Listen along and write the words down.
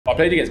I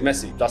played against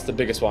Messi. That's the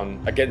biggest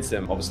one against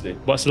him, obviously.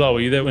 But Salah,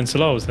 were you there when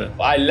Salah was there?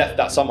 I left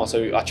that summer,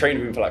 so I trained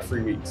with him for like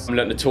 3 weeks. I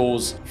learned the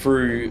tools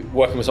through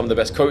working with some of the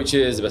best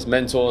coaches, the best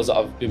mentors that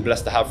I've been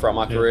blessed to have throughout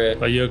my career.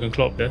 Like Jurgen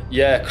Klopp, yeah?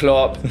 Yeah,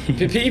 Klopp.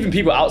 Even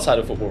people outside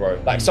of football,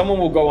 bro. Like someone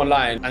will go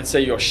online and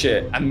say you're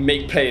shit and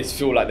make players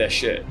feel like they're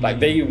shit.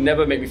 Like they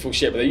never make me feel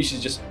shit, but they used to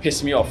just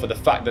piss me off for the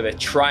fact that they're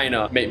trying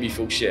to make me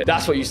feel shit.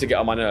 That's what used to get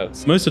on my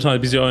nerves. Most of the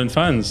time it's your own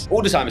fans.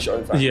 All the time it's your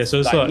own fans. Yeah,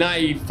 so it's like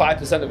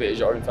 95% of it is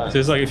your own fans. So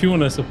it's like if you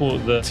want to support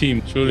the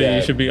team, surely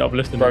you should be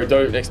uplifting Bro, them.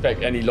 don't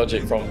expect any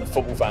logic from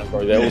football fans,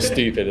 bro. They're all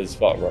stupid as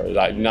fuck, bro.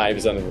 Like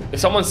 90% of them.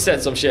 If someone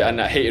said some shit and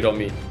hated on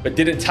me, but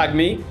didn't tag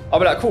me, I'll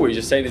be like, cool, he's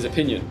just saying his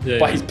opinion.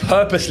 But he's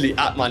purposely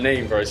at my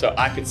name, bro, so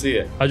I could see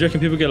it. How do you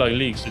reckon people get like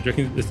leaks? Do you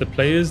reckon it's the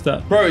players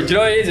that... Bro, do you know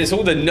what it is? It's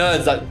all the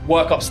nerds that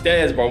work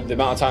upstairs, bro. The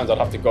amount of times I'd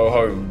have to go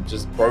home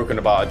just broken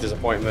about a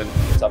disappointment.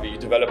 It's either you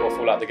develop or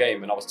fall out the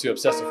game, and I was too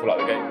obsessed to fall out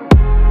the game.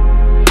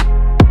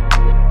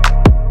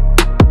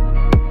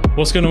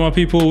 What's going on, my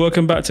people?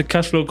 Welcome back to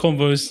Cashflow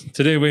Convos.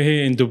 Today we're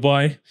here in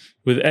Dubai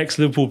with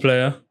ex-Liverpool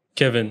player,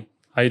 Kevin.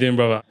 How you doing,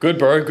 brother? Good,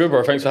 bro. Good,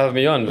 bro. Thanks for having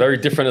me on. Very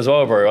different as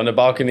well, bro. On the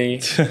balcony,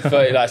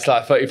 30, like, it's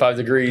like 35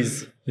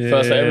 degrees.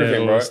 First for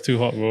everything, bro. It's too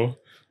hot, bro.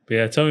 But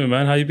yeah, tell me,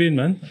 man, how you been,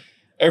 man?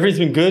 Everything's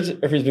been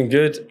good. Everything's been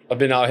good. I've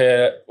been out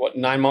here, what,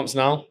 9 months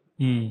now?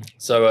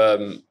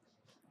 So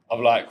I've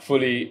like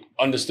fully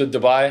understood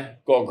Dubai,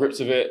 got grips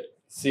of it,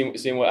 seen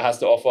what it has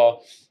to offer.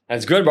 And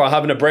it's good, bro. I'm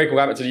having a break. We're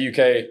going back to the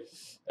UK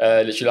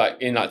literally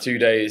like in like 2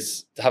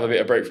 days to have a bit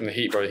of break from the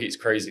heat, bro. The heat's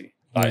crazy.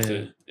 Like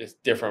it's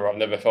different, bro. I've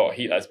never felt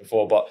heat like this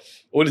before, but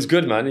all is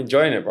good, man.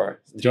 Enjoying it, bro.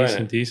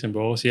 Decent,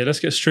 bro. So yeah, let's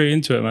get straight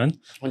into it, man.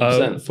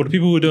 100%. For the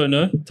people who don't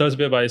know, tell us a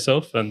bit about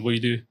yourself and what you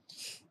do.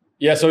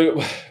 Yeah,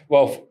 so,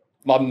 well,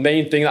 my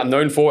main thing that I'm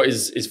known for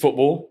is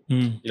football.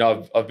 You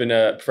know, I've been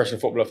a professional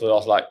footballer for the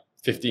last like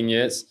 15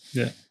 years.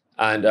 Yeah.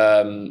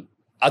 And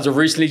as of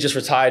recently just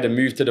retired and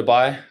moved to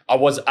Dubai, I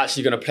was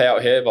actually going to play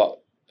out here, but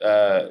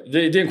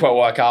it didn't quite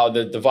work out.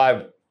 The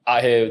vibe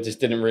out here just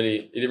didn't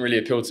really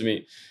appeal to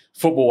me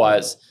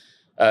football-wise.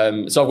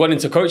 So I've gone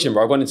into coaching,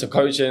 bro. I've gone into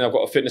coaching. I've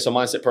got a fitness and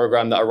mindset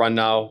program that I run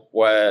now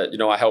where, you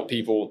know, I help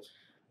people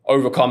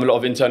overcome a lot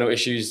of internal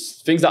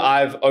issues, things that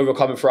I've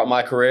overcome throughout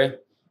my career.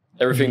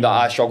 Everything that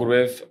I struggled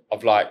with,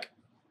 I've like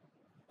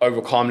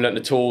overcome, learned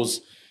the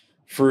tools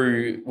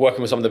through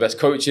working with some of the best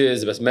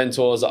coaches, the best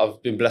mentors that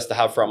I've been blessed to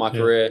have throughout my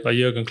career. Like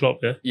Jurgen Klopp,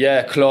 yeah?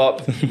 Yeah,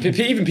 Klopp.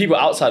 Even people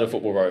outside of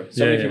football, bro.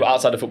 So many people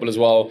outside of football as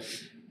well.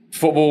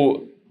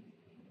 Football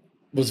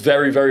was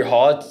very, very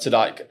hard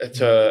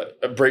to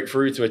break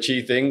through, to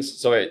achieve things.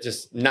 So it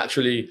just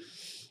naturally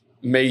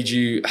made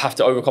you have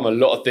to overcome a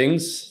lot of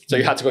things. So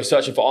you had to go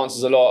searching for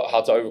answers a lot,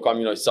 how to overcome,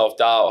 you know,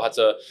 self-doubt, how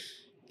to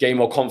gain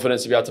more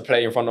confidence to be able to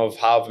play in front of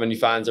however many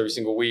fans every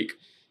single week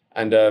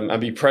and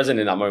be present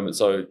in that moment.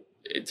 So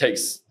it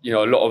takes, you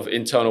know, a lot of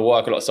internal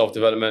work, a lot of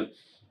self-development.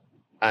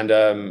 And,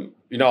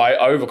 you know, I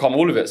overcome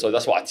all of it. So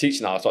that's what I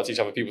teach now. So I teach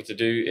other people to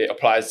do. It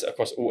applies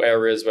across all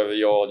areas, whether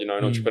you're, you know,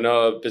 an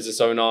entrepreneur, business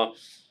owner,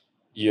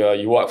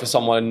 you work for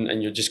someone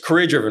and you're just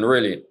career driven,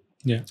 really.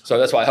 Yeah. So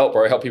that's what I help,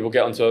 bro. I help people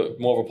get onto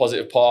more of a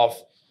positive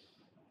path,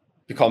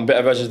 become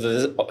better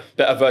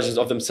versions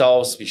of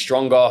themselves, be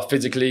stronger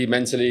physically,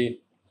 mentally.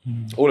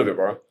 All of it,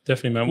 bro.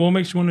 Definitely, man. What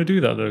makes you want to do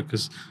that, though?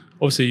 Because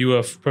obviously you were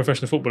a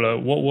professional footballer.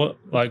 What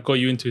like got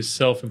you into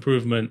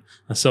self-improvement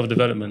and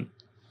self-development?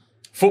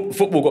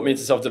 Football got me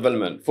into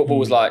self-development. Football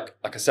was like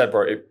I said,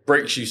 bro, it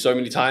breaks you so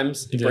many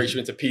times. It breaks you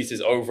into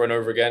pieces over and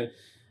over again.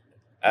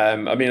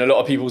 I mean, a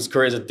lot of people's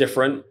careers are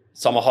different.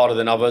 Some are harder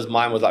than others.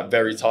 Mine was like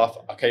very tough.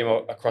 I came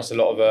across a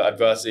lot of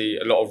adversity,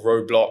 a lot of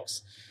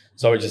roadblocks.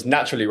 So it just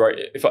naturally, right?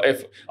 If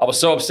I was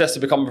so obsessed to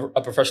become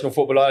a professional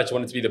footballer, I just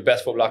wanted to be the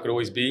best footballer I could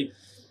always be.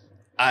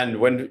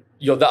 And when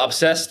you're that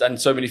obsessed and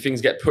so many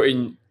things get put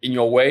in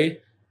your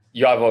way,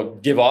 you either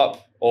give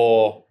up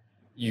or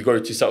you go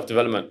to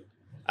self-development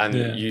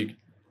and you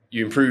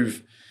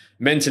improve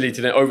mentally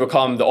to then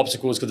overcome the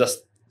obstacles.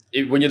 Because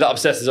when you're that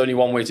obsessed, there's only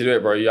one way to do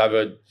it, bro. You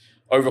either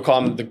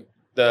overcome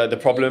the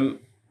problem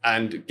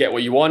and get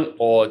what you want,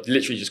 or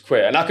literally just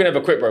quit. And I could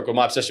never quit, bro, because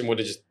my obsession would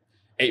have just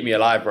ate me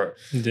alive, bro.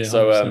 Yeah,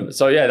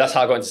 so yeah, that's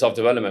how I got into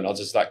self-development. I was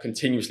just like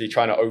continuously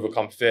trying to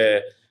overcome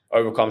fear,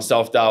 overcome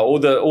self-doubt, all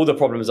the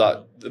problems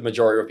that the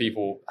majority of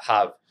people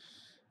have.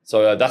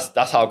 So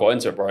that's how I got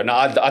into it, bro. And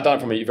I done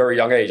it from a very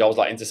young age. I was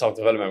like into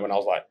self-development when I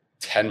was like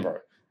 10, bro.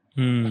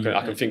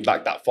 I can think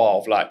back that far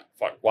of like,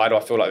 why do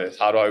I feel like this?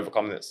 How do I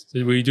overcome this?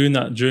 So were you doing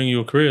that during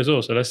your career as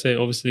well? So let's say,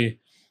 obviously,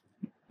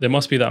 there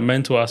must be that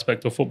mental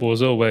aspect of football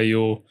as well, where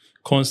you'll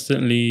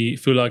constantly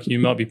feel like you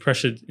might be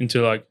pressured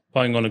into like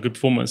putting on a good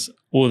performance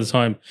all the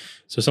time.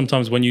 So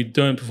sometimes when you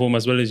don't perform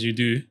as well as you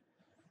do,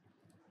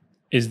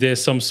 is there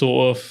some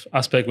sort of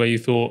aspect where you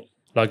thought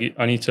like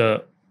I need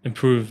to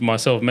improve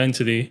myself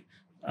mentally,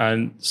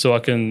 and so I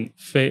can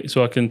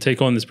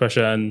take on this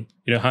pressure and,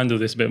 you know, handle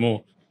this a bit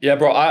more? Yeah,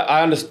 bro.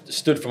 I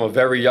understood from a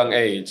very young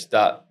age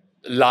that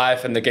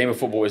life and the game of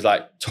football is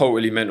like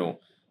totally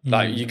mental.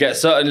 Like you get a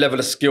certain level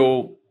of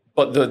skill,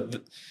 but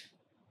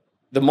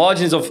the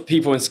margins of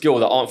people in skill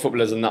that aren't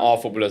footballers and that are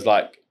footballers,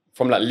 like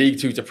from like League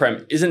 2 to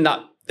Prem isn't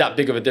that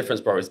big of a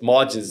difference, bro. It's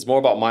margins. It's more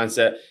about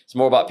mindset. It's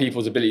more about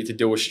people's ability to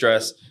deal with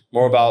stress.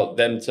 More about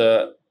them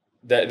to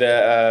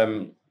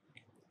their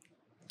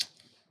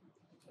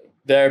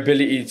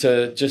ability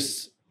to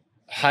just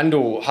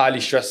handle highly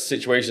stressed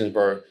situations,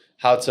 bro.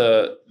 How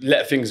to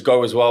let things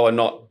go as well and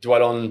not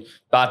dwell on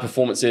bad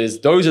performances.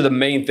 Those are the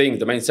main things,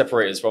 the main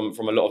separators from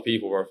a lot of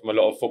people, bro, from a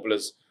lot of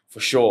footballers for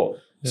sure.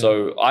 Yeah.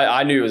 So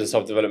I knew it was a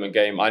self-development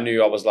game. I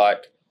knew I was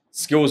like,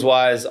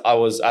 skills-wise, I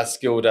was as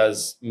skilled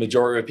as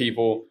majority of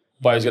people,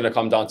 but it was going to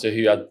come down to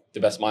who had the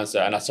best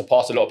mindset. And I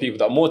surpassed a lot of people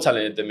that are more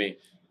talented than me,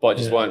 but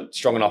just weren't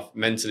strong enough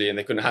mentally and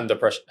they couldn't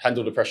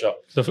handle the pressure.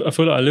 So I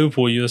feel like at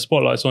Liverpool, the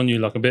spotlight's on you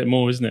like a bit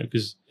more, isn't it?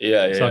 Because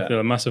it's like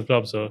a massive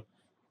club, so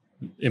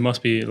it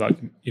must be like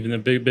even a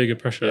bigger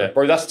pressure. Yeah,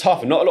 bro, that's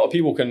tough. Not a lot of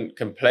people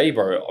can play,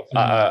 bro,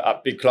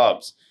 at big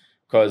clubs.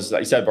 Because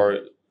like you said,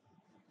 bro,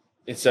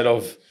 instead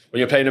of when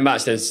you're playing a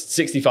match, there's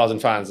 60,000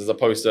 fans as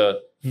opposed to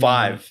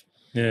 5.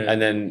 Yeah.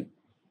 And then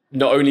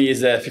not only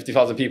is there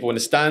 50,000 people in the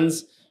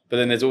stands, but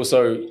then there's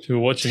also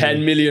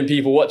 10 million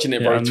people watching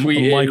it, bro,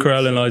 tweeting.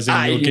 Micro-analyzing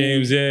your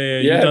games.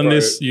 You've done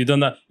this, you've done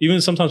that. Even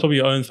sometimes probably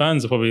your own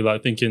fans are probably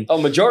like thinking. Oh,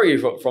 majority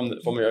from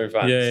your own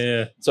fans.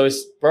 Yeah. So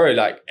it's, bro,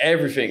 like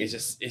everything is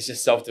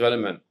just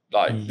self-development.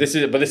 Like this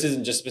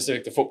isn't just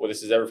specific to football.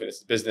 This is everything. This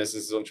is business.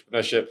 This is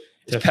entrepreneurship.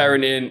 It's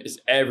parenting. It's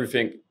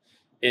everything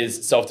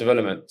is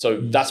self-development.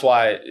 So that's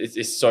why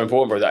it's so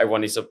important, bro, that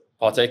everyone needs to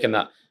partake in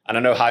that. And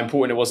I know how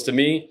important it was to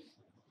me.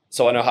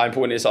 So I know how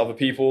important it is to other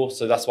people.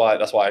 So that's why I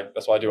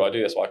do what I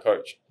do. That's why I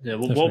coach. Yeah.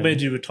 Well, what made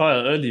you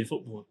retire early in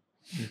football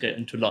and get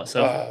into like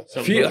a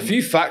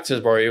few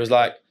factors, bro. It was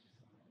like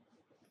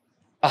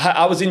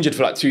I was injured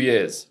for like 2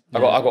 years. I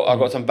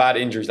got some bad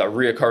injuries, like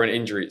reoccurring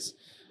injuries,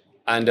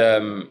 and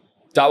that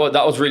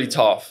was really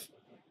tough.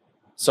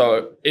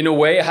 So in a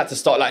way, I had to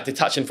start like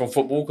detaching from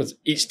football because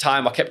each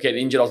time I kept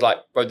getting injured, I was like,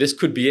 bro, this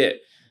could be it.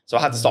 So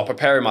I had to start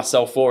preparing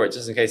myself for it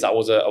just in case that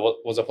was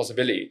a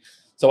possibility.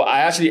 So I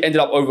actually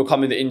ended up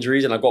overcoming the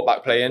injuries and I got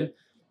back playing.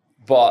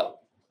 But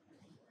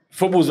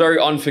football's very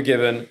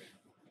unforgiving.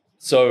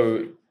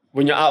 So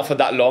when you're out for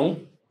that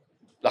long,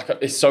 like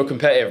it's so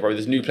competitive, bro.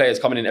 There's new players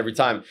coming in every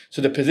time.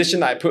 So the position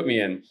that it put me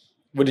in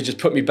would have just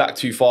put me back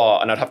too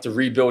far and I'd have to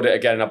rebuild it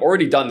again. And I've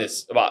already done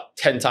this about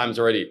 10 times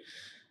already.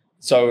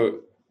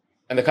 So,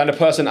 and the kind of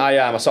person I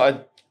am, I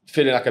started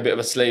feeling like a bit of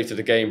a slave to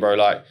the game, bro.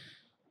 Like,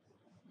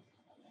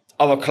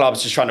 other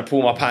clubs just trying to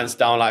pull my pants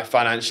down like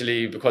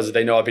financially because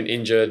they know I've been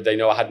injured. They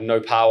know I had no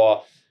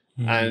power.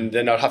 And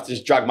then I'd have to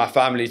just drag my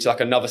family to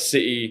like another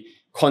city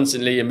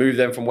constantly and move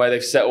them from where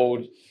they've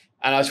settled.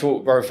 And I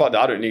thought, bro, fuck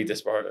that. I don't need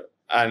this, bro.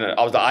 And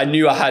I was like, I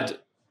knew I had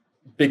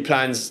big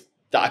plans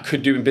that I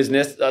could do in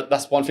business.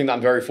 That's one thing that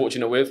I'm very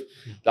fortunate with.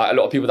 Like a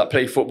lot of people that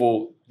play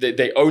football,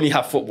 they only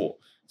have football.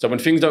 So when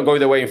things don't go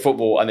their way in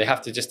football and they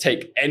have to just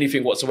take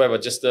anything whatsoever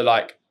just to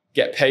like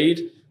get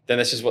paid, then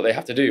that's just what they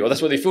have to do, or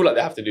that's what they feel like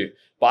they have to do.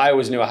 But I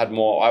always knew I had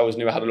more. I always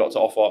knew I had a lot to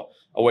offer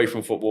away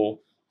from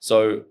football.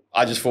 So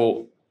I just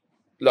thought,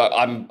 look,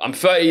 I'm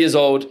 30 years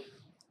old.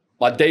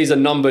 My days are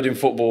numbered in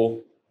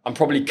football. I'm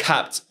probably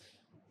capped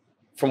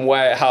from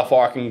how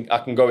far I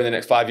can go in the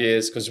next 5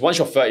 years. Because once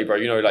you're 30, bro,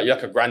 you know, like you're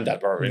like a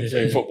granddad, bro,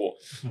 in football.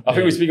 I think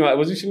we were speaking about,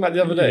 was we speaking about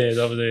the other day? Yeah,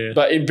 the other day. Yeah.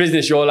 But in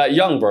business, you're like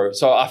young, bro.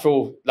 So I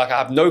feel like I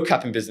have no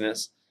cap in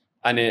business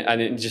and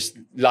in just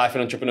life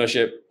and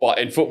entrepreneurship. But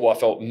in football, I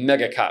felt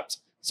mega capped.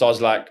 So I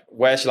was like,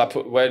 where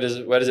does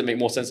it make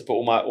more sense to put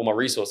all my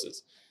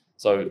resources?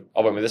 So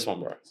I went with this one,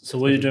 bro. So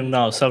what are you doing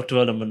now?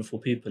 Self-development for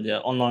people, yeah?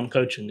 Online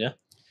coaching, yeah?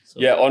 So.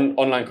 Yeah,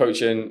 online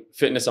coaching,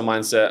 fitness and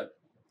mindset,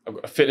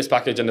 a fitness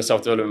package and a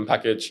self-development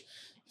package.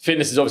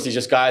 Fitness is obviously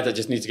just guys that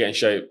just need to get in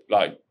shape.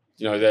 Like,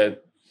 you know,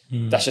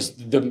 that's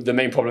just the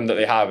main problem that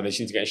they have and they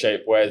just need to get in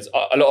shape. Whereas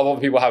a lot of other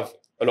people have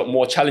a lot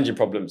more challenging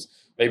problems.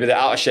 Maybe they're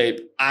out of shape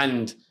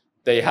and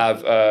they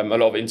have a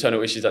lot of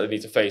internal issues that they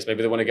need to face.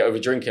 Maybe they want to get over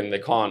drinking, they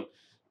can't.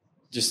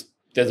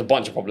 There's a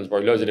bunch of problems,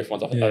 bro. Loads of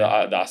different ones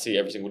that I see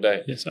every single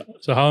day. Yeah,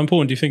 so how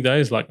important do you think that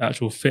is, like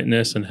actual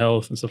fitness and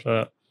health and stuff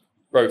like that?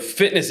 Bro,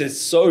 fitness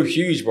is so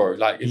huge, bro.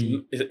 Like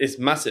it's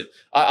massive.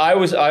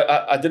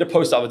 I did a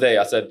post the other day.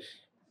 I said,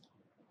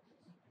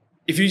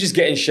 if you just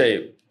get in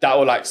shape, that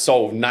will like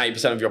solve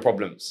 90% of your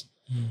problems.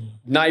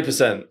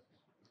 90%.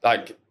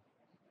 Like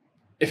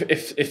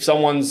if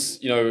someone's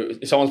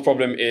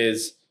problem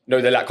is, you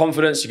know, they lack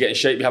confidence, you get in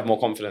shape, you have more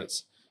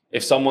confidence.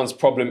 If someone's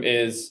problem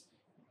is,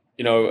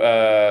 you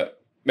know,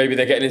 maybe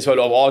they're getting into a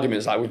lot of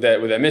arguments like with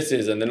their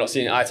missus and they're not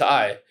seeing eye to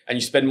eye, and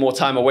you spend more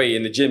time away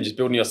in the gym just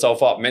building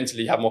yourself up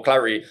mentally, have more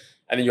clarity,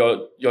 and then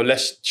you're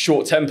less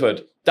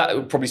short-tempered, that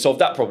would probably solve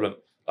that problem.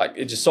 Like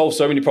it just solves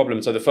so many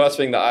problems. So the first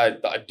thing that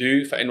I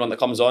do for anyone that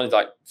comes on is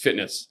like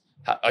fitness.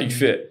 Are you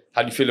fit?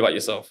 How do you feel about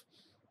yourself?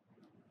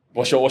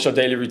 What's your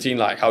daily routine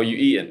like? How are you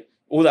eating?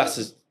 All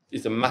that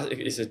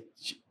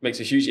makes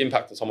a huge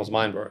impact on someone's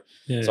mind, bro.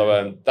 Yeah,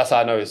 so that's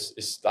how I know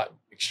it's like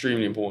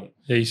extremely important.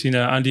 Yeah, you seen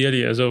Andy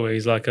Elliott as always.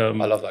 He's like, I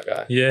love that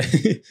guy. Yeah,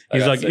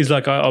 he's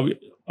like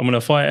I'm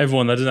gonna fight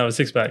everyone that doesn't have a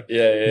six pack.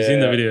 You've seen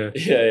the video?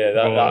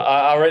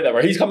 I rate that,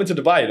 bro. He's coming to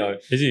Dubai, you know.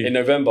 Is he? In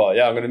November?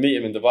 Yeah, I'm gonna meet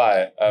him in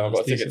Dubai. I've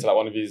got a ticket to like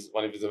one of his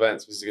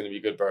events, which is gonna be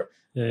good, bro.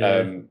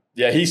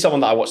 He's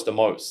someone that I watch the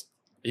most.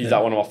 He's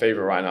like one of my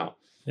favorite right now.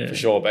 For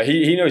sure, but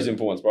he knows his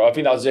importance, bro. I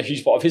think that was a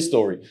huge part of his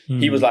story.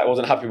 He was like,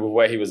 wasn't happy with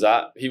where he was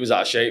at. He was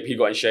out of shape. He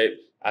got in shape,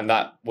 and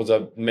that was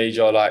a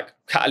major like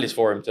catalyst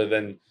for him to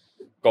then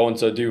go on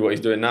to do what he's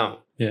doing now.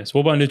 Yeah. So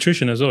what about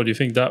nutrition as well? Do you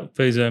think that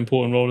plays an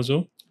important role as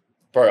well?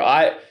 Bro,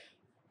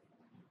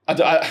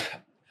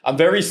 I'm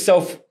very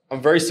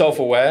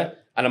self-aware,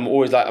 and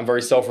I'm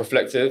very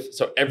self-reflective.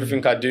 So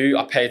everything I do,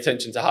 I pay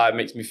attention to how it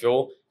makes me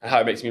feel and how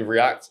it makes me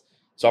react.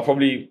 So I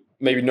probably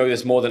maybe know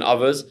this more than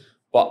others.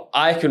 But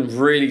I can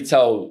really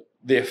tell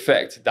the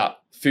effect that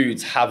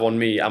foods have on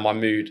me and my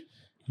mood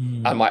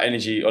and my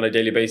energy on a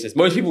daily basis.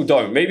 Most people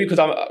don't. Maybe because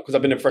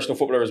I've been a professional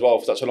footballer as well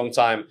for such a long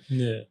time.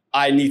 Yeah.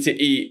 I need to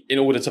eat in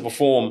order to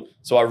perform.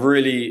 So I'm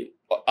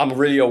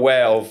really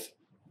aware of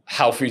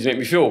how foods make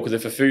me feel. Because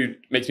if a food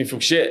makes me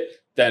feel shit,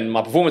 then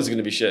my performance is going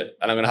to be shit,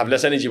 and I'm going to have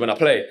less energy when I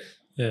play.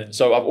 Yeah.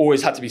 So I've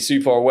always had to be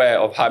super aware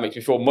of how it makes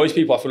me feel. Most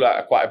people, I feel like,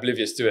 are quite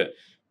oblivious to it,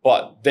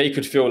 but they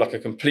could feel like a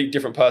complete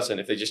different person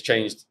if they just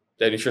changed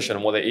their nutrition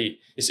and what they eat.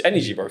 It's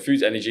energy, bro.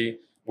 Food's energy.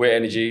 We're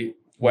energy.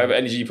 Whatever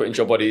energy you put into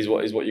your body is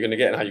what you're going to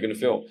get and how you're going to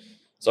feel.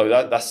 So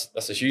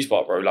that's a huge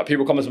part, bro. Like,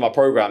 people come into my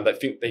program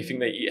that think they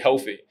eat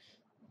healthy,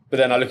 but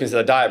then I look into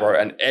the diet, bro,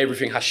 and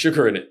everything has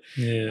sugar in it.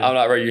 Yeah. I'm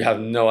like, bro, you have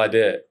no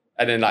idea.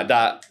 And then like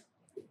that,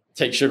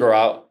 take sugar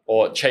out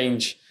or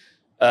change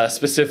a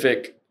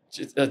specific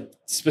thing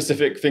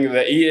that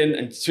they're eating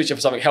and switch it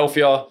for something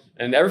healthier,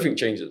 and everything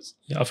changes.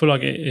 Yeah, I feel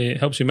like it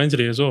helps you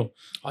mentally as well.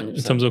 100%.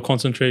 In terms of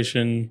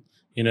concentration,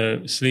 you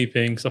know,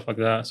 sleeping, stuff like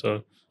that.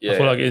 So I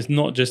feel like it's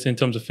not just in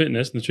terms of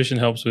fitness. Nutrition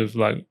helps with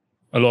like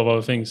a lot of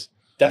other things.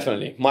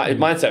 Definitely.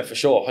 Mindset for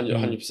sure,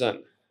 100%.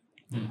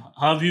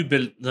 How have you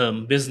built the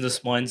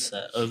business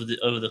mindset over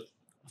the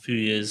few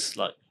years,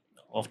 like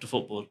after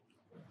football?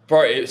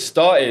 Bro, it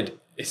started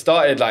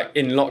like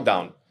in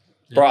lockdown.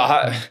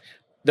 Bro,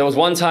 there was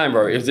one time,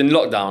 bro, it was in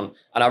lockdown,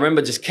 and I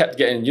remember just kept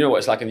getting, you know what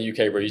it's like in the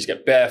UK, bro, you just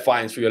get bare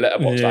fines for your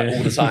letterbox like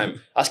all the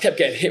time. I just kept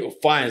getting hit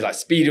with fines, like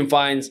speeding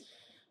fines,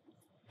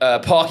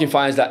 parking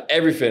fines, like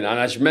everything. And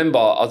I just remember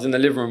I was in the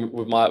living room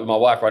with my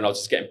wife, right, and I was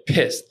just getting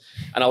pissed.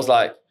 And I was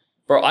like,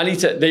 bro,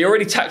 they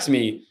already taxed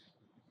me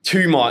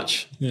too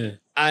much. Yeah.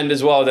 And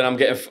as well, then I'm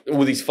getting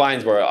all these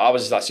fines, bro. I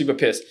was just like super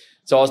pissed.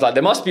 So I was like,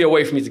 there must be a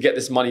way for me to get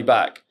this money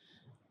back.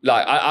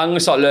 Like, I'm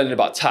gonna start learning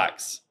about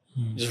tax.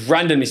 Just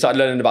randomly started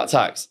learning about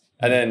tax.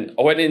 And then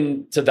I went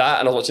into that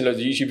and I was watching loads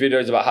of YouTube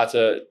videos about how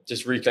to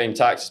just reclaim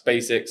tax,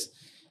 basics.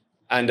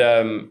 And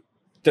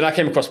then I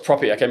came across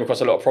property. I came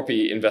across a lot of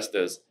property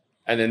investors.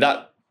 And then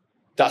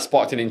that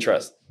sparked an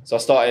interest. So I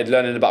started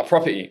learning about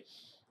property.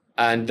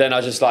 And then I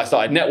just like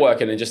started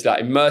networking and just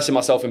like immersing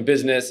myself in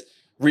business,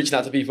 reaching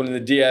out to people in the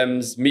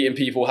DMs, meeting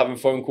people, having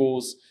phone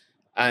calls.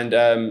 And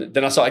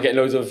then I started getting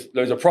loads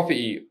of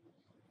property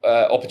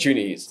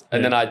opportunities.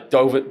 And then I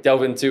delve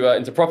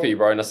into property,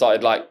 bro. And I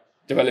started like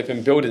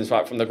developing buildings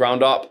right from the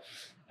ground up.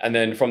 And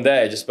then from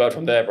there, it just spurred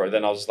from there, bro.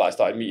 Then I was just like,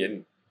 started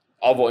meeting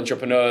other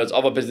entrepreneurs,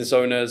 other business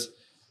owners,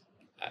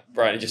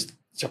 bro. And it just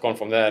took on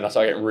from there. And I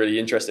started getting really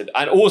interested.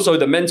 And also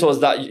the mentors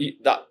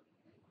that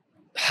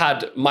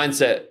had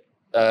mindset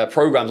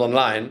programs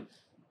online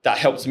that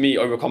helped me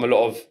overcome a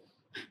lot of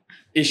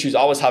issues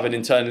I was having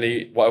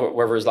internally,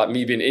 whether it's like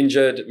me being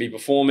injured, me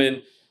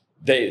performing,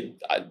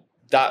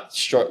 that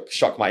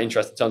struck my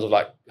interest in terms of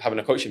like having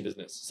a coaching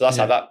business. So that's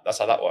how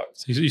that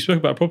works. So you spoke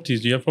about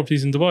properties. Do you have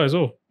properties in Dubai as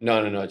well?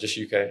 No, just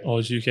UK. Oh,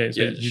 it's UK.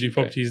 So you do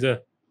properties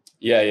there?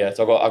 Yeah.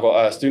 So I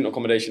got a student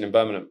accommodation in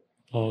Birmingham.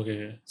 Oh, okay.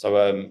 Yeah.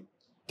 So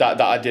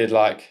that I did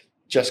like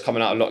just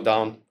coming out of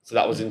lockdown. So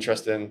that was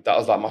interesting. That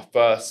was like my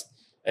first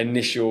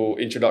initial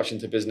introduction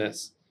to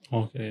business.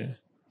 Okay.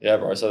 Yeah,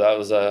 bro. So that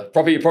was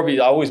property.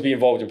 I always be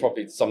involved in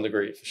property to some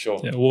degree, for sure.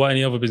 Yeah. What about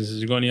any other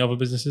businesses? You got any other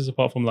businesses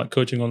apart from like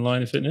coaching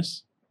online and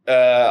fitness?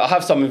 I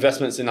have some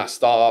investments in like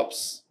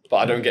startups, but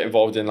I don't get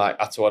involved in like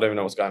at all. I don't even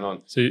know what's going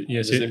on. So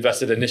yeah, just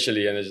invested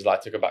initially and then just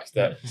like took a back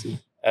step.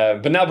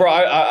 But now, bro,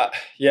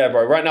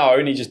 bro. Right now, I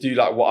only just do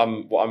like what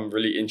I'm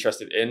really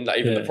interested in. Like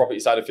even the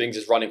property side of things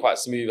is running quite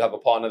smooth. I have a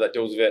partner that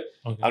deals with it.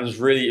 Okay. I'm just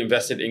really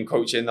invested in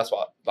coaching. That's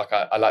what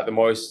I like the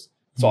most.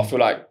 So I feel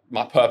like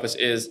my purpose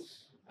is,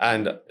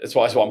 and it's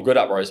what I'm good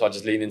at, bro. So I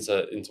just lean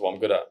into what I'm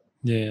good at.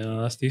 Yeah,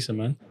 that's decent,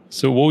 man.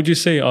 So what would you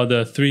say are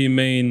the three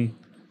main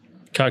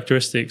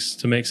characteristics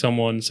to make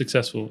someone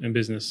successful in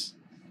business?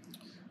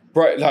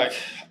 Bro, like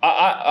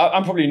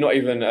I'm probably not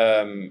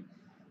even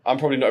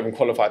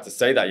qualified to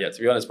say that yet,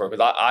 to be honest, bro,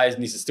 because I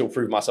need to still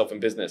prove myself in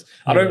business.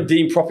 I don't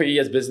deem property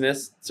as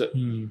business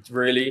to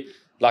really.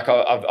 Like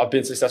I've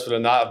been successful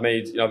in that. I've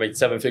made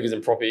 7 figures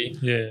in property.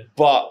 Yeah.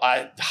 But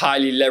I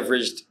highly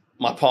leveraged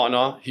my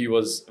partner.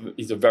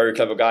 He's a very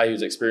clever guy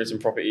who's experienced in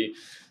property.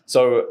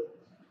 So,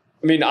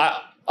 I mean,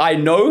 I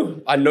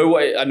know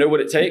what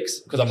it takes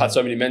because I've had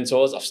so many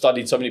mentors. I've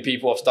studied so many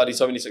people. I've studied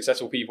so many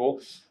successful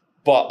people.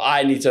 But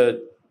I need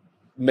to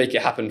make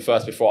it happen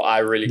first before I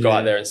really go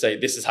out there and say,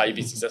 this is how you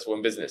be successful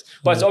in business.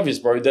 But it's obvious,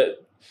 bro,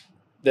 that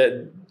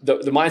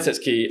the mindset's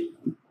key.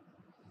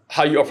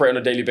 How you operate on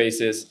a daily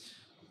basis.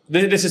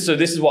 This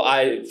is what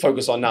I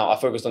focus on now. I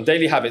focus on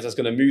daily habits that's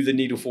going to move the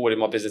needle forward in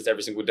my business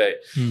every single day.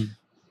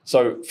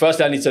 So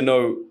firstly, I need to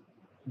know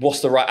what's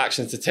the right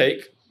actions to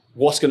take,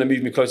 what's going to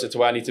move me closer to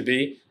where I need to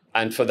be.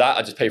 And for that,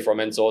 I just pay for a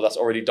mentor that's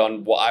already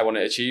done what I want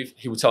to achieve.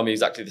 He will tell me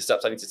exactly the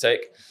steps I need to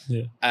take.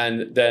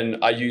 And then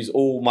I use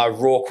all my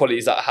raw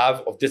qualities that I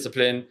have of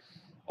discipline,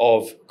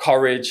 of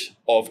courage,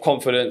 of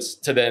confidence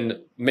to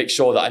then make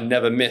sure that I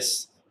never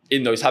miss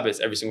in those habits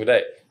every single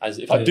day. And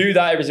if I do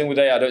that every single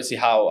day, I don't see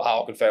how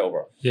I could fail,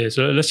 bro. Yeah,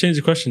 so let's change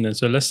the question then.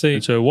 So let's say,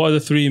 what are the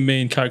 3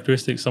 main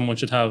characteristics someone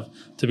should have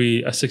to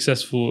be a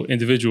successful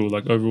individual,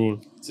 like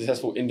overall?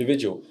 Successful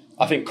individual.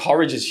 I think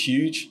courage is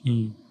huge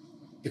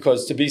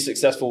because to be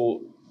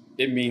successful,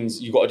 it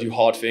means you got to do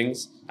hard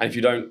things. And if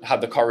you don't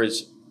have the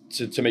courage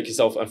to make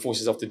yourself and force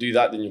yourself to do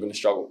that, then you're going to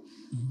struggle.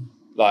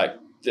 Like,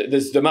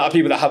 there's the amount of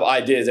people that have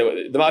ideas,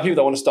 the amount of people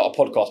that want to start a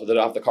podcast, but they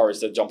don't have the courage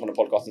to jump on a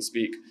podcast and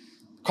speak.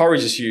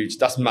 Courage is huge.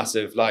 That's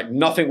massive. Like,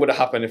 nothing would have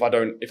happened if I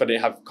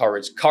didn't have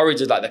courage.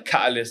 Courage is like the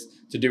catalyst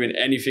to doing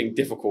anything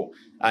difficult,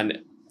 and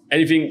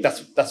anything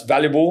that's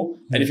valuable,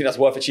 anything that's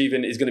worth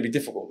achieving is going to be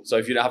difficult. So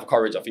if you don't have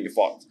courage, I think you're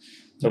fucked.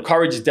 So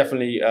courage is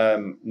definitely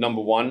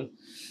number one.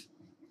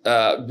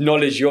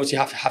 Knowledge, you obviously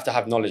have to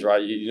have knowledge,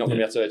 right? You're not going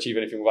to be able to achieve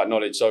anything without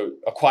knowledge. So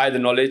acquire the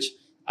knowledge,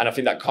 and I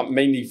think that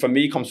mainly for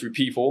me comes through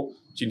people.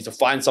 So you need to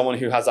find someone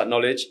who has that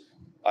knowledge.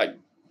 Like,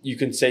 you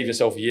can save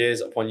yourself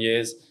years upon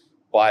years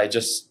by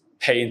just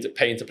paying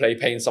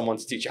someone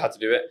to teach you how to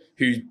do it,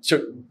 who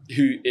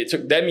it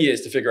took them years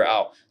to figure it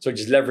out. So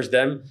just leverage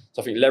them.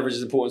 So I think leverage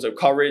is important. So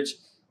courage,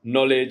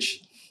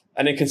 knowledge,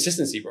 and then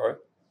consistency, bro.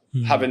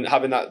 Having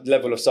that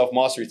level of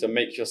self-mastery to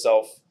make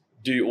yourself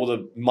do all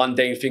the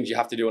mundane things you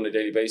have to do on a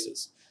daily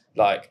basis.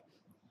 Like,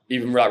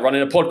 even like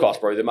running a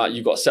podcast, bro, the amount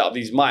you've got to set up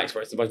these mics,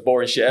 bro, it's the most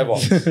boring shit ever.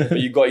 But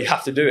you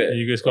have to do it.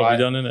 You guys got to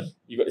be done, innit?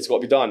 It's got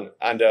to be done.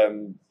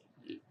 And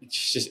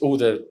it's just all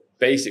the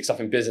basic stuff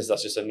in business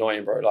that's just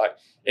annoying, bro. Like,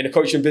 in a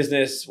coaching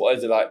business, what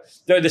is it like?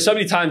 There's so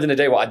many times in the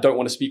day where I don't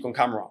want to speak on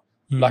camera.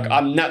 Like,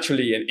 I'm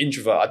naturally an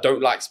introvert. I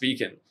don't like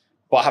speaking,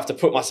 but I have to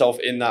put myself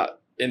in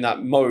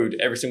that mode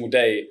every single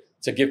day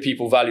to give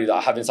people value that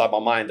I have inside my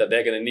mind that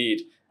they're going to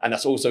need. And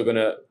that's also going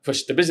to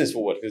push the business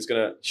forward. It's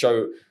going to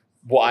show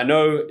what I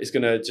know. It's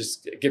going to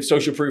just give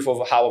social proof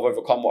of how I've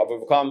overcome what I've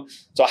overcome.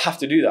 So I have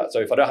to do that. So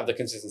if I don't have the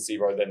consistency,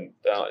 bro, then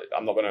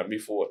I'm not going to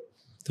move forward.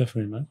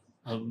 Definitely, man.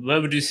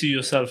 Where would you see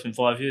yourself in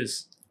 5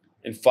 years?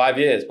 In 5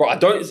 years, bro, I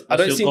don't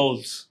see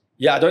goals.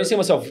 Yeah, I don't see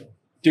myself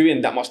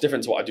doing that much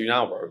different to what I do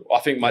now, bro. I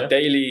think my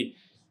daily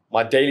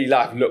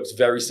life looks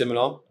very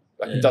similar.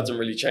 Like, it doesn't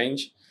really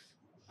change.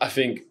 I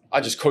think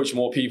I just coach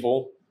more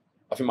people.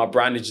 I think my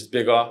brand is just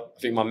bigger. I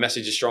think my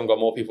message is stronger.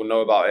 More people know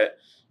about it.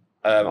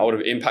 I would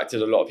have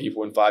impacted a lot of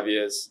people in 5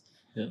 years.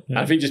 And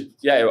I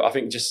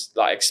think just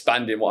like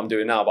expanding what I'm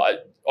doing now.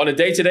 But on a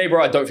day-to-day,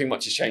 bro, I don't think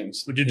much has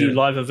changed. Would you do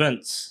live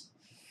events?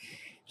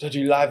 Would I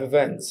do live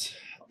events?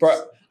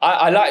 Bro,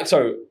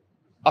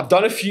 I've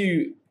done a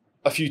few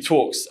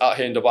talks out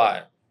here in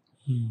Dubai.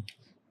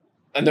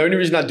 And the only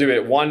reason I do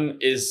it, one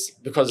is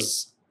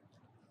because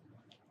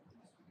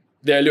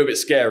they're a little bit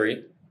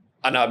scary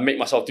and I make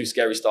myself do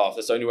scary stuff.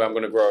 That's the only way I'm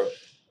going to grow.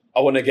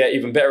 I want to get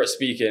even better at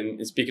speaking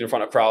in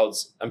front of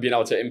crowds and being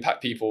able to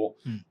impact people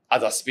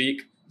as I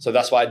speak. So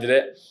that's why I did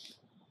it.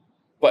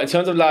 But in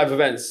terms of live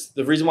events,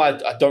 the reason why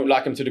I don't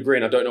like them to the degree,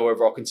 and I don't know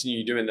whether I'll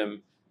continue doing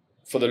them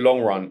for the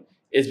long run,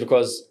 is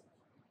because,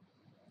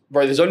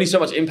 bro, there's only so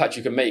much impact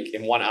you can make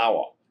in 1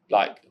 hour,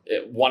 like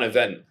one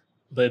event.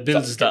 But it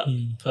builds that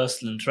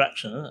personal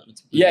interaction,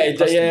 doesn't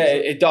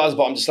it? It does.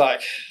 But I'm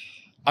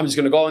just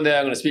going to go in there,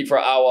 I'm going to speak for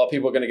an hour,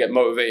 people are going to get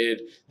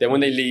motivated. Then when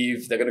they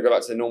leave, they're going to go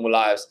back to their normal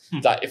lives.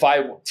 Like, if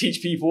I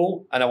teach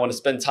people and I want to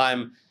spend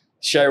time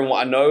sharing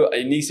what I know,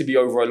 it needs to be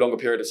over a longer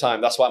period of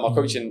time. That's why my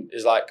coaching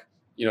is like,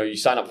 you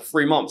sign up for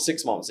 3 months,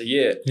 6 months, a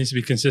year. It needs to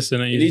be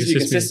consistent. It needs to be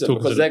consistent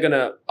because I'm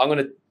going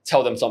to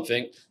tell them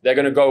something. They're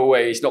going to go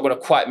away. It's not going to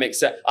quite make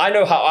sense. I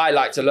know how I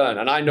like to learn.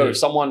 And I know if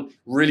someone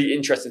really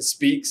interested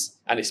speaks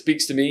and it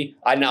speaks to me,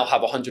 I now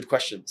have 100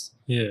 questions.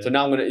 So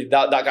now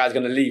that guy's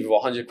going to leave with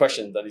 100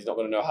 questions and he's not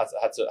going to know how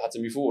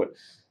to move forward.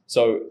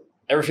 So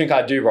everything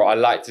I do, bro, I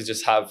like to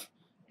just have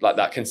like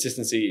that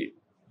consistency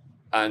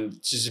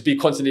and just be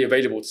constantly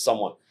available to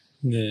someone.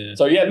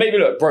 So maybe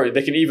look, bro,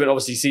 they can even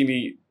obviously see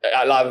me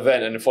at a live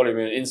event and follow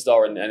me on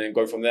Insta and then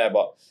go from there.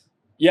 But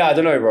yeah, I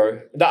don't know,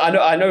 bro.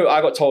 I know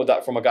I got told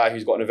that from a guy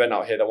who's got an event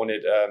out here that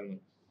wanted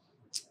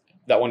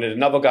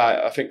another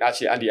guy, I think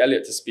actually Andy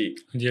Elliott, to speak,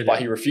 but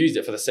he refused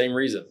it for the same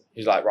reason.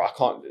 He's like, bro,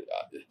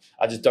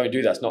 I just don't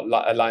do that. It's not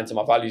aligned to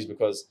my values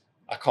because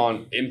I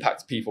can't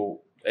impact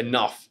people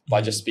enough by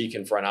just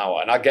speaking for an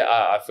hour. And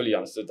I fully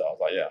understood that. I was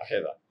like, yeah, I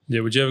hear that.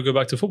 Yeah, would you ever go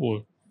back to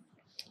football?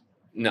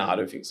 No, I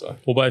don't think so.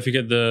 What about if you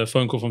get the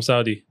phone call from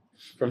Saudi?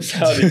 From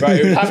Saudi, bro.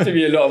 It would have to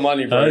be a lot of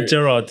money, bro.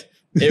 Gerard.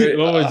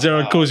 What if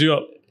Gerard calls you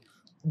up?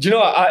 Do you know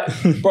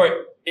what?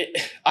 Bro,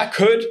 I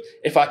could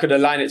if I could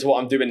align it to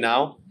what I'm doing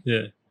now.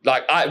 Yeah.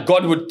 Like I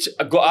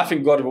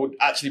think God would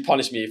actually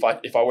punish me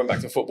if I went back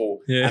to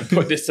football and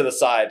put this to the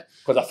side,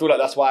 because I feel like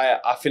that's why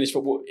I finished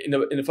football in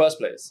the first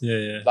place.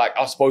 Yeah. Like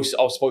I was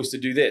supposed to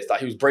do this.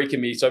 Like he was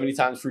breaking me so many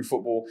times through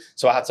football,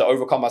 so I had to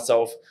overcome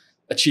myself,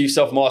 achieve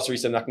self-mastery,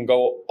 so that I can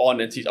go on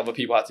and teach other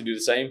people how to do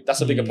the same. That's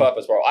a bigger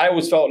purpose, bro. I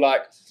always felt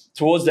like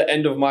towards the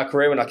end of my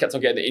career, when I kept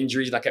on getting the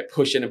injuries and I kept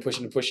pushing and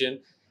pushing and pushing,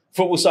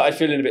 football started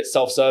feeling a bit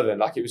self-serving.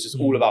 Like it was just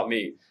all about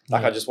me.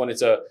 Like I just wanted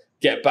to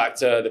get back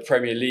to the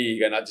Premier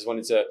League and I just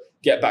wanted to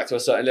get back to a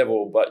certain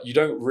level, but you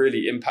don't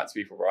really impact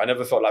people, bro. I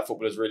never felt like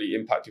footballers really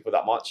impact people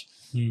that much.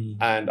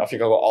 And I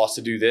think I got asked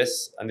to do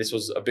this, and this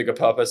was a bigger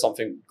purpose,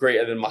 something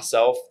greater than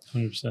myself.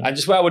 100%. And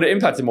just where I would have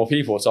impacted more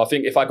people. So I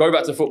think if I go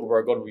back to football,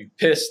 bro, God would be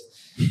pissed.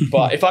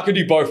 But if I could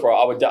do both, bro,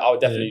 I would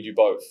definitely do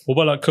both. What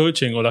about like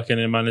coaching or like in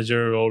a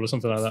manager role or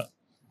something like that?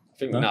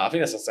 I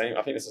think that's the same.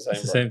 I think it's the same.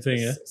 It's the same thing,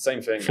 yeah.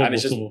 Same thing, Football, and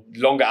it's just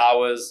longer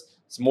hours.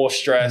 It's more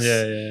stress.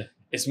 Yeah.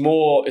 It's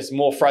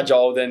more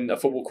fragile than a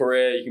football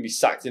career. You can be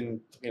sacked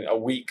in a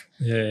week.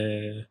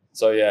 Yeah.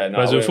 So yeah,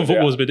 no. But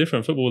football is a bit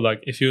different. Football,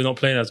 like if you're not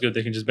playing as good,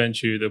 they can just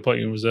bench you. They'll put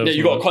you in reserve. Yeah,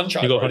 you got a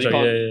contract. You got a contract.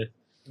 Yeah.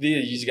 You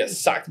usually get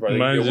sacked, bro.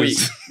 They a week.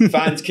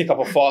 Fans kick up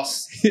a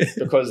fuss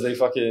because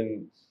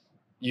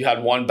you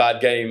had one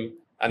bad game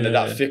and they're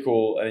that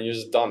fickle, and you're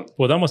just done.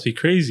 Well, that must be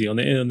crazy on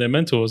their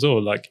mental as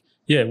well. Like,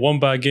 one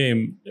bad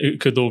game, it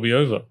could all be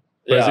over.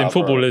 Whereas in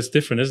football, it's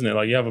different, isn't it?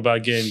 Like you have a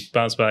bad game,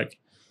 bounce back.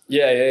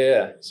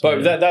 Yeah.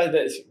 So, but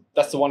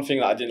that's the one thing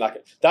that I didn't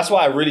like. That's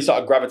why I really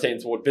started gravitating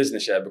toward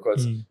business,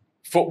 because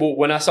football,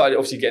 when I started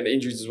obviously getting the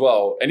injuries as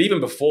well, and even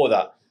before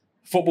that,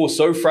 football's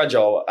so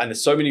fragile and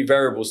there's so many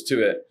variables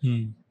to it.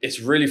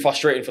 It's really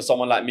frustrating for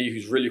someone like me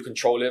who's really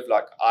controlling.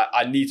 Like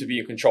I need to be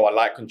in control. I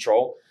like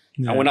control.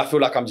 And when I feel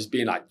like I'm just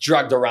being like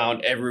dragged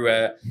around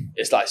everywhere,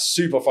 it's like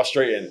super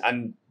frustrating.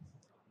 And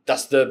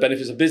that's the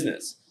benefits of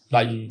business.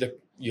 Like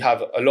you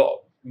have a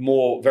lot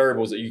more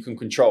variables that you can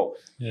control.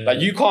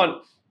 Like you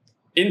can't,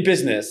 in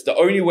business, the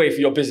only way for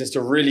your business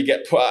to really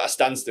get put at a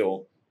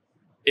standstill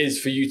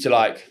is for you to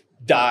like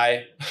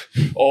die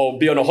or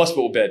be on a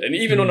hospital bed. And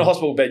even on a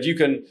hospital bed, you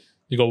can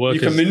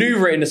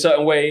maneuver it in a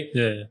certain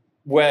way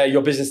where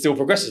your business still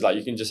progresses. Like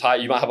you can just hire,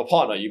 you might have a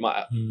partner, you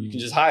can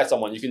just hire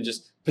someone, you can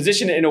just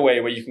position it in a way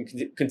where you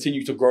can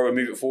continue to grow and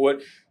move it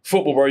forward.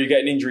 Football, bro, you get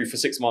an injury for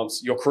 6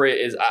 months, your career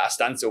is at a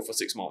standstill for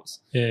 6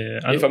 months.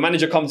 If a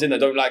manager comes in that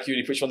don't like you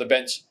and he puts you on the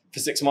bench for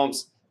 6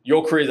 months,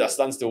 your career is at a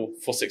standstill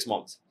for 6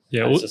 months.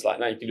 And it's just like,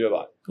 nothing you can do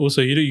about it.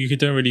 Also, you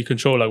don't really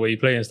control like where you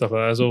play and stuff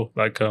like that as well.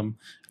 Like,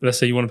 let's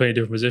say you want to play a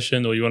different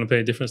position or you want to play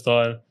a different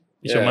style.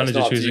 It's your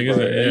manager choosing,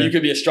 isn't it? You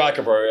could be a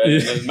striker, bro.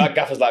 And Matt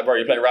Gaffer's like, bro,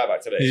 you're playing right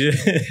back today.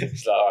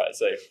 It's like, all right,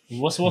 safe.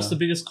 What's the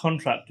biggest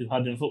contract you've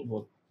had in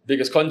football?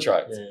 Biggest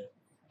contract?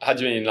 How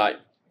do you mean, like,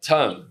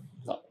 term?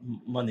 Like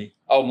money.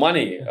 Oh,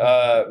 money.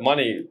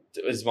 Money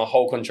is my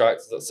whole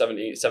contract. That's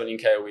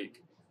 17K a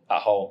week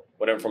at Hull.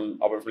 I went from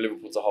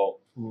Liverpool to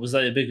Hull. Was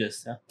that your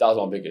biggest? Yeah. That was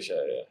my biggest, yeah.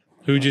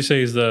 Who would you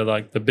say is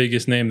the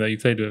biggest name that you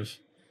played with?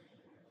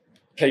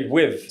 Played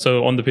with?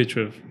 So on the pitch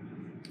with?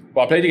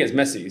 Well, I played against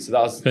Messi, so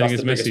that's the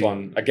biggest Messi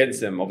one.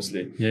 Against him,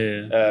 obviously.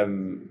 Yeah.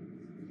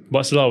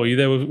 But Salah, were you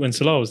there when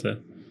Salah was there?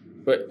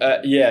 But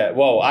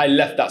well, I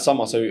left that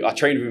summer, so I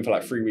trained with him for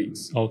like 3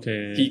 weeks.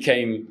 Okay. He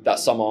came that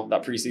summer,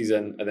 that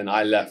pre-season, and then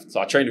I left. So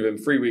I trained with him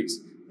 3 weeks,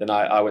 then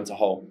I went to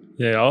Hull.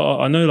 Yeah,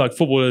 I know like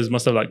footballers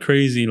must have like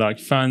crazy like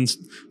fan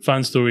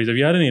stories. Have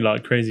you had any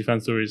like crazy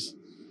fan stories?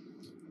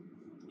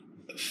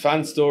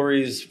 Fan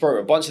stories, bro.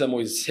 A bunch of them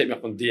always hit me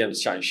up on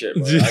DMs chatting shit,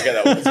 bro. I get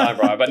that all the time,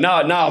 bro. But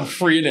now I'm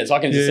free in it, so I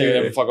can just say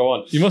whatever the fuck I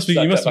want. You must be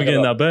getting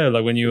that bear.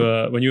 Like when you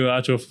were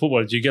actual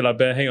footballer, did you get like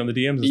bear hate on the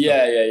DMs? And stuff?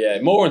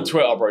 Yeah. More on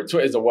Twitter, bro.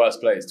 Twitter's the worst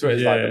place.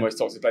 Twitter's like the most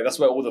toxic place. That's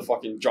where all the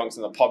fucking drunks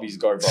and the pubbies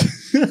go,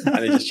 bro.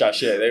 And they just chat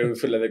shit. They all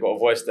feel like they got a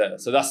voice there.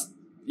 So that's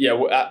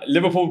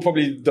Liverpool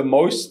probably the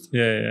most.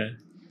 Yeah.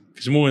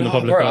 Because you're more in the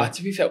public. Bro,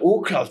 to be fair,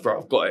 all clubs, bro,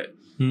 I've got it.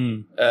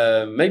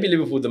 Maybe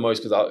Liverpool the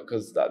most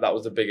because that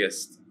was the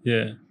biggest.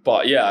 Yeah.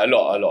 But yeah, a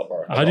lot,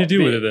 bro. How do you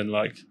deal with it then?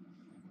 Like,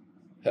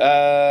 do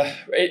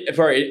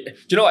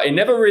you know what? It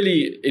never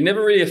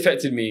really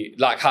affected me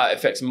like how it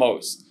affects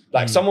most.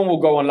 Like someone will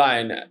go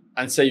online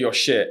and say you're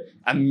shit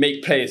and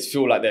make players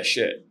feel like they're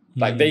shit.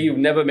 Like they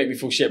never make me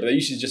feel shit, but they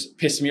used to just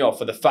piss me off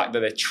for the fact that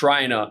they're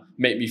trying to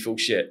make me feel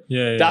shit.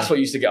 Yeah. That's what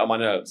used to get on my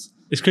nerves.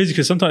 It's crazy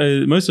because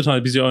most of the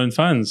time it's your own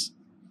fans.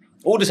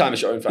 All the time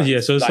it's your own fans. Yeah,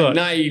 so it's like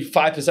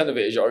 95% of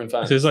it is your own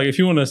fans. So it's like if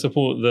you want to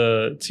support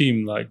the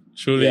team, like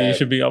surely you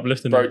should be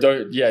uplifting bro,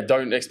 them.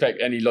 Don't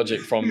expect any logic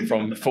from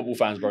football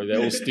fans, bro.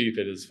 They're all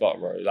stupid as fuck,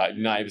 bro. Like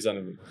 90% of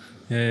them.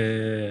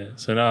 Yeah.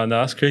 So no,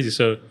 that's crazy.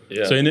 So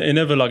it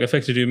never like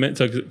affected you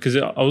mentally because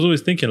I was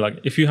always thinking like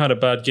if you had a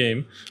bad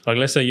game, like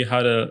let's say you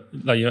had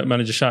your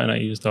manager shouting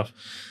at you and stuff,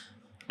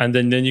 and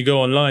then you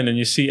go online and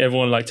you see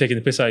everyone like taking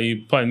the piss out of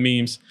you, putting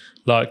memes,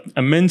 like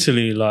and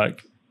mentally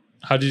like.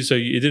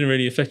 It didn't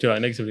really affect you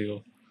like negatively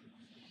or?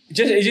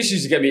 it just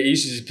used to get me. It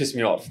used to just piss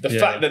me off. The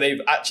fact that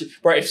they've actually,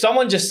 bro. If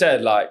someone just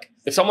said like,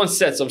 if someone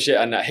said some shit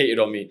and that hated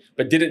on me,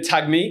 but didn't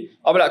tag me,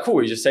 I'll be like, cool.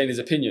 He's just saying his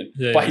opinion.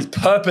 But he's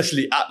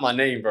purposely at my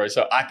name, bro,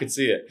 so I could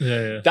see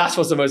it. That's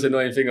what's the most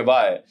annoying thing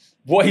about it.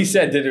 What he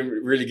said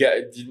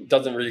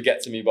doesn't really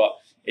get to me, but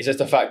it's just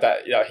the fact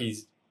that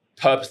he's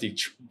purposely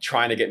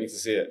trying to get me to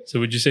see it. So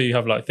would you say you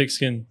have like thick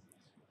skin?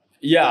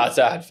 Yeah, I'd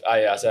say I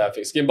have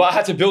thick skin, but I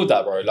had to build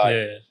that, bro.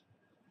 Like.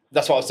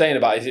 That's what I was saying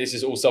about it. It's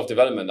just all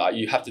self-development. Like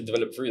you have to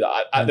develop through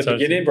that. At the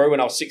beginning, bro, when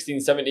I was 16,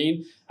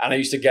 17, and I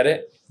used to get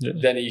it,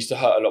 then it used to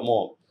hurt a lot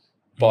more.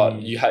 But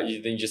then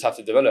you just have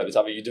to develop. It's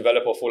either you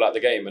develop or fall out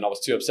the game. And I was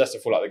too obsessed to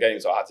fall out the game,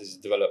 so I had to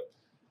just develop.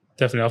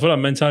 Definitely. I feel like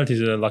mentality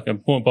is like an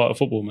important part of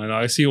football, man.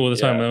 I see all the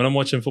time. When I'm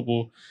watching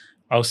football,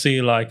 I'll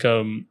see like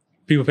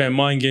people playing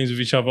mind games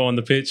with each other on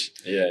the pitch.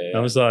 And I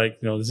was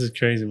like, this is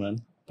crazy, man.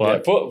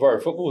 But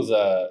bro, football's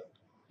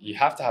you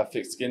have to have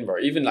thick skin, bro.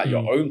 Even like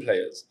your own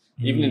players.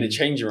 Even in the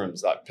changing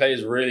rooms, like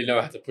players really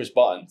know how to push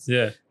buttons.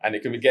 And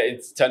it can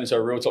turn into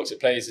a real toxic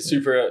place. It's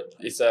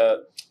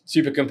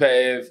super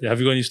competitive. Have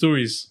you got any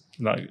stories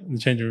like in the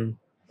changing room?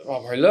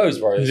 Oh, bro, loads,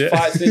 bro. There's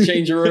fights in the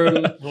changing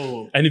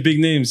room. Any big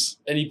names?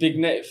 Any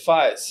big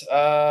fights?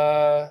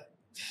 I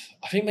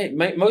think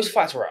most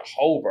fights were at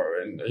Hull,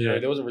 bro, and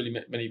there wasn't really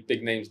many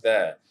big names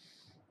there.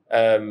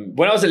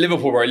 When I was at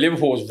Liverpool, bro,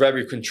 Liverpool was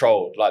very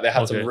controlled. Like they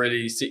had some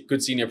really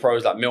good senior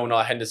pros like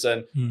Milner,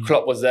 Henderson.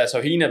 Klopp was there, so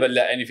he never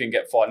let anything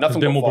get far. Nothing.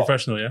 They're more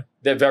professional, yeah.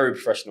 They're very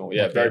professional,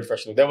 very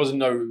professional. There was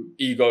no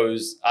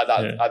egos at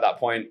that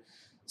point.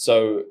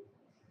 So,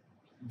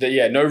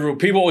 no real.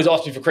 People always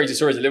ask me for crazy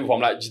stories at Liverpool.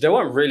 I'm like, there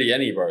weren't really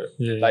any, bro.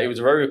 Like it was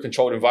a very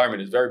controlled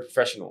environment. It was very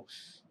professional.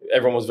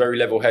 Everyone was very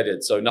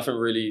level-headed, so nothing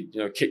really,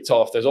 kicked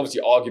off. There's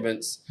obviously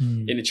arguments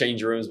in the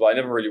changing rooms, but I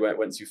never really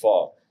went too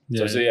far.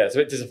 So it's a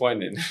bit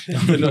disappointing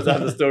not to have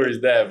the stories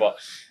there, but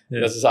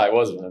that's just how it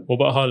was, man. What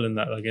about Hull and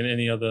that? Like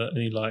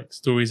any like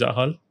stories at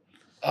Hull?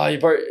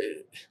 Bro,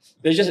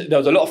 there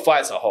was a lot of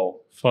fights at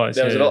Hull.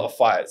 There was a lot of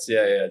fights,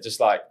 just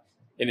like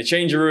in the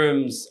changing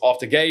rooms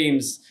after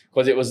games,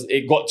 because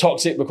it got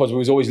toxic because we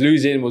was always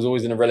losing, was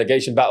always in a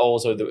relegation battle,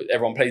 so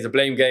everyone plays a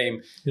blame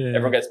game,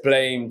 everyone gets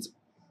blamed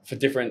for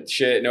different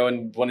shit, no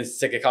one wanted to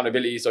take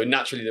accountability, so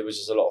naturally there was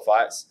just a lot of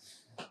fights.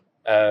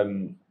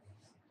 I'm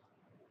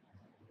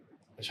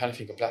trying to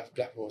think of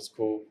Blackpool was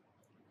cool.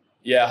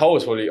 Yeah, Hull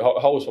probably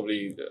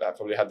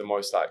had the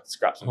most like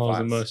scraps and fights.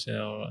 The most,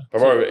 all right. But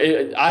bro,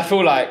 I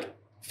feel like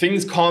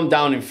things calmed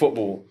down in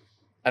football,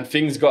 and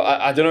things got.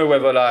 I don't know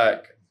whether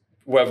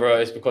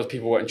it's because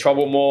people were in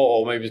trouble more,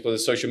 or maybe it's because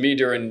of social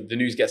media and the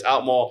news gets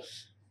out more.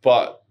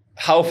 But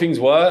how things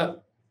were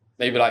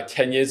maybe like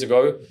 10 years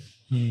ago,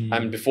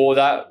 and before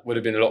that would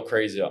have been a lot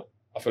crazier.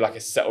 I feel like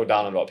it's settled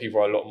down a lot. People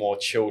are a lot more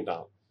chilled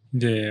now.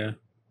 Yeah.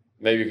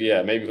 Maybe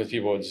because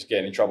people are just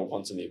getting in trouble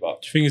constantly.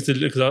 But the thing is,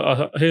 because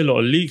I hear a lot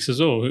of leaks as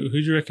well. Who do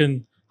you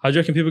reckon? How do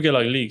you reckon people get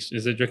like leaks? Do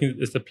you reckon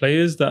it's the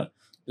players that?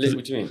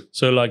 What do you mean?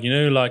 So like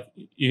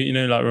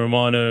like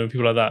Romano,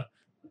 people like that.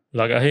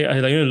 Like I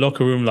hear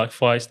locker room like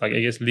fights, like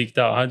it gets leaked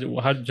out.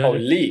 How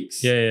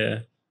leaks? Yeah.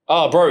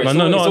 Oh, bro.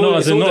 Not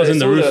as in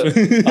the roof.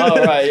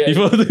 Oh, right, yeah.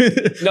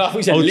 No, I thought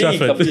you said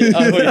leaks. I thought you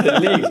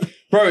said leaks.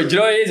 Bro, do you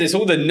know what it is? It's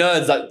all the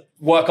nerds that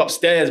work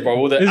upstairs, bro.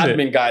 All the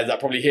admin guys that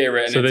probably hear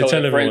it and so they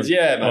tell their friends.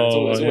 Yeah, man. It's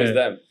always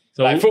them.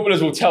 So like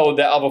footballers will tell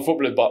their other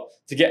footballers, but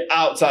to get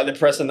outside the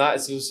press and that,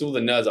 it's all the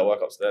nerds that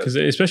work upstairs. Because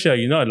especially at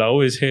United, like, I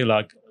always hear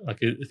like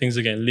things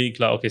are getting leaked.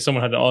 Like, okay,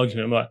 someone had an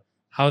argument. I'm like,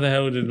 how the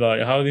hell did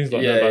how are these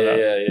like know about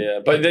that? Yeah.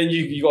 But then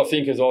you got to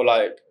think as well.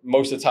 Like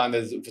most of the time,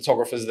 there's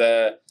photographers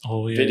there,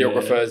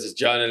 videographers, there's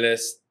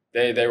journalists.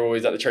 They're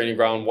always at the training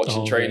ground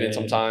watching training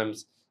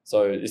sometimes.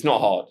 So it's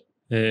not hard.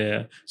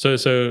 Yeah. So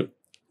would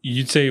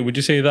you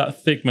say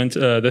that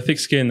the thick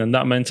skin and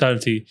that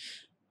mentality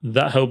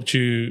that helped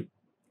you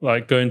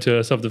like go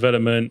into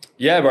self-development?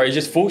 Yeah, bro, it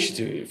just forced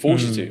you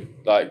to.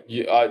 Like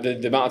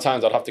the amount of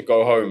times I'd have to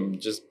go home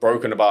just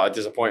broken about a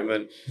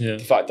disappointment. The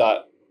fact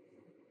that,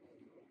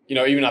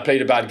 even I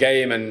played a bad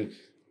game and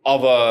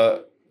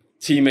other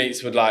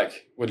teammates would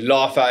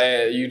laugh at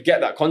it. You'd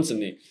get that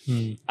constantly.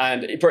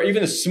 And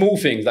even the small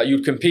things that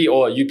you'd compete,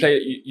 or you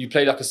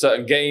played like a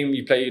certain game,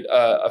 you played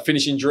a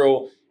finishing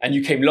drill and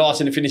you came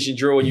last in the finishing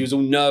drill and you was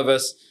all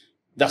nervous.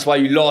 That's why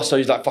you lost. So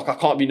he's like, fuck, I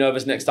can't be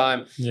nervous next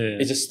time.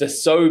 It's just,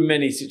 there's so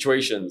many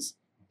situations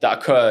that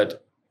occurred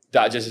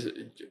that just,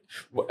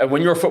 and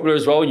when you're a footballer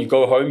as well and you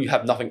go home, you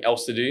have nothing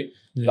else to do.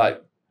 Like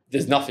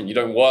there's nothing, you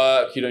don't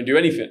work, you don't do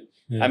anything.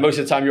 And most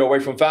of the time you're away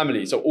from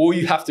family. So all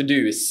you have to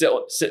do is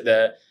sit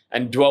there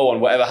and dwell on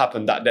whatever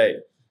happened that day.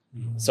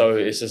 So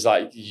it's just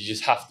like, you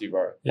just have to,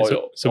 bro.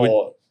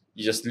 Or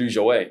you just lose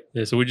your way.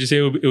 Yeah. So would you say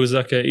it was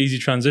like an easy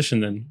transition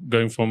then,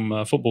 going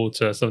from football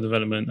to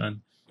self-development and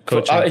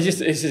coaching?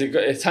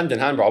 It's hand in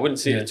hand, bro. I wouldn't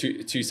see it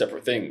two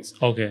separate things.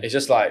 Okay. It's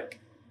just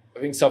like, I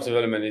think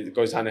self-development, it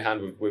goes hand in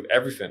hand with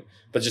everything.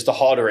 But just the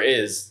harder it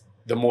is,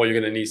 the more you're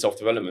going to need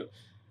self-development.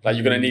 Like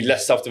you're going to need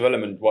less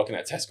self-development working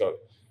at Tesco,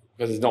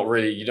 because you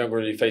don't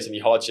really face any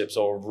hardships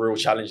or real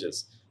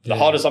challenges. The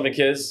harder something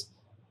is,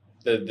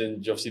 then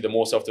obviously the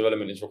more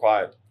self-development is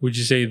required. Would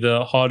you say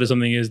the harder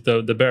something is,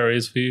 the better it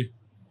is for you?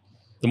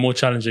 The more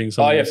challenging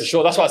something for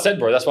sure. That's what I said,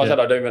 bro. That's why I said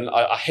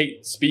I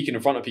hate speaking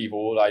in front of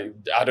people. Like,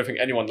 I don't think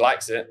anyone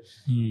likes it,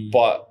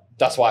 but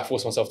that's why I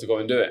force myself to go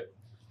and do it.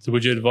 So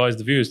would you advise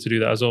the viewers to do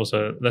that as well?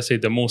 So let's say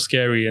the more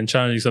scary and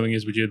challenging something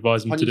is, would you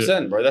advise them to do it?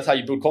 100%, bro. That's how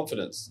you build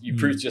confidence. You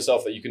prove to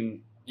yourself that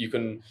you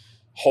can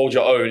hold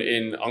your own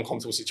in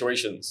uncomfortable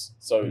situations.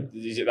 So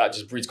that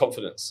just breeds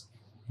confidence.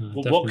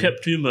 What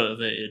kept you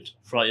motivated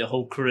throughout your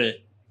whole career?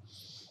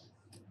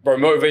 Bro,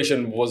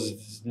 motivation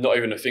was not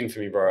even a thing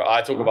for me, bro.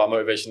 I talk about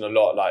motivation a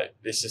lot. Like,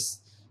 it's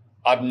just,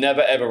 I've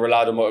never ever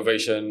relied on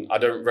motivation. I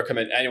don't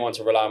recommend anyone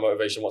to rely on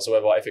motivation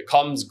whatsoever. If it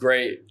comes,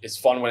 great. It's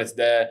fun when it's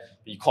there.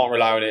 But you can't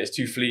rely on it. It's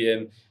too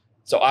fleeting.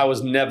 So I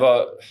was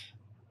never,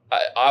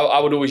 I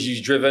would always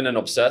use driven and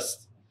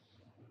obsessed.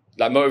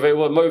 Like,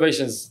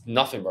 motivation's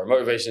nothing, bro.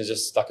 Motivation is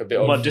just like a bit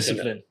of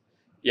discipline.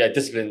 Yeah,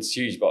 discipline's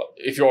huge. But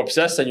if you're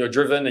obsessed and you're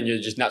driven, then you're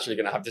just naturally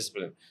going to have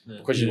discipline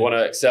because you want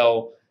to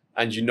excel.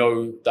 And you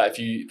know that if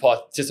you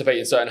participate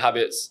in certain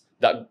habits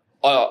that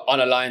are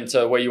unaligned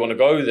to where you want to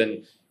go,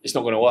 then it's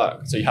not going to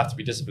work. So you have to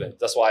be disciplined.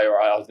 That's why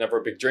I was never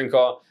a big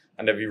drinker.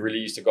 I never really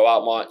used to go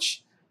out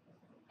much.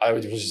 I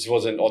just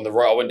wasn't on the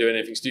road. I wasn't doing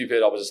anything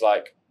stupid. I was just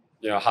like,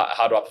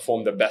 how do I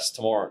perform the best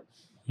tomorrow?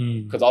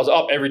 Because I was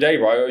up every day,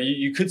 bro.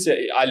 You could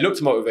say I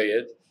looked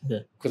motivated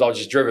because I was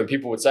just driven.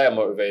 People would say I'm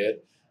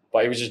motivated,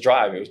 but it was just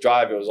drive. It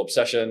was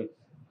obsession.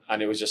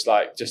 And it was just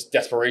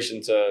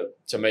desperation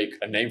to make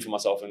a name for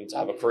myself and to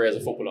have a career as a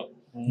footballer.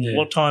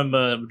 What time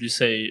would you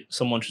say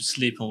someone should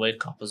sleep and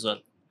wake up as well?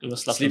 It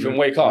was like sleep and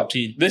wake up.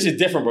 This is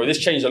different, bro. This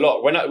changed a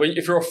lot.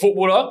 If you're a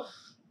footballer,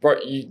 bro,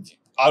 I'd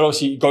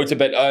obviously go to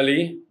bed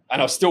early,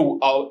 and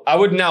I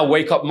would now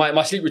wake up.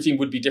 My sleep routine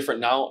would be different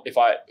now. If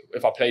I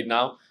played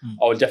now,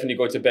 I would definitely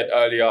go to bed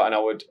earlier, and I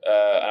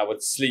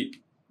would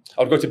sleep.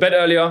 I would go to bed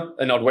earlier,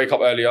 and I'd wake up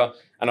earlier,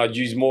 and I'd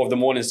use more of the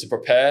mornings to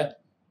prepare.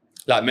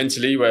 Like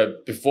mentally, where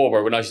before,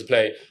 bro, when I used to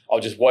play, I'll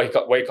just wake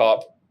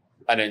up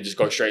and then just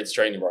go straight to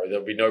training, bro.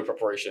 There'll be no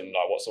preparation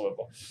like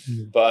whatsoever.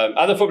 But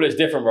as a footballer, it's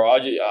different, bro.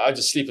 I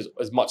just sleep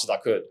as much as I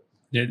could.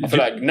 I feel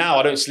like now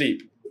I don't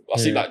sleep. I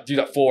sleep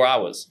do 4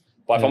 hours.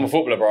 But if I'm a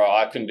footballer, bro,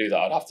 I couldn't do that.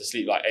 I'd have to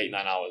sleep like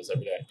 8-9 hours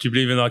every day. Do you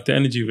believe in like the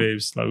energy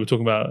waves like we were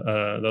talking about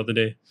the other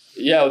day?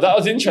 Yeah, well, that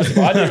was interesting,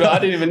 bro. I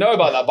didn't even know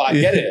about that, but I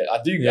get it.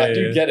 I do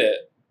get it.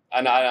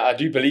 And I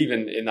do believe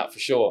in that for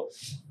sure.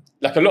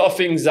 Like a lot of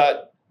things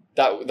that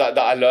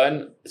I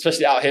learn,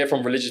 especially out here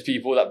from religious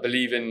people that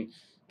believe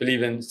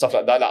in stuff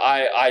like that. Like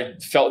I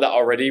felt that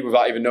already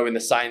without even knowing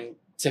the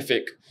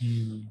scientific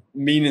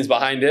meanings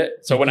behind it.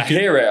 So when I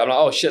hear it, I'm like,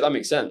 oh shit, that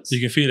makes sense. You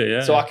can feel it,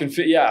 yeah. So I can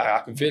feel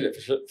it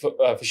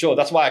for sure.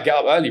 That's why I get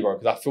up early, bro,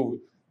 because I feel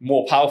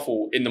more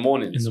powerful in the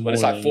mornings. When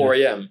it's like 4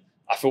 a.m.,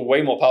 I feel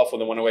way more powerful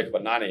than when I wake up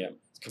at 9 a.m.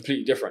 It's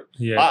completely different.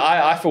 Yeah.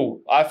 I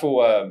feel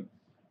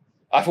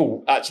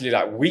actually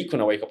like weak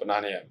when I wake up at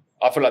 9 a.m.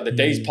 I feel like the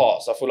day's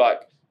passed. I feel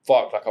like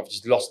fuck, like I've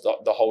just lost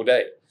the whole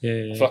day.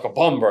 I feel like a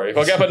bum, bro. If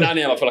I get up at 9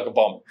 a.m, I feel like a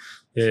bum.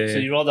 So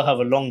you rather have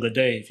a longer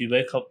day if you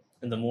wake up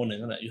in the morning,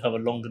 innit? You have a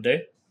longer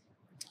day?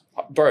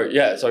 Bro,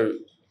 yeah. So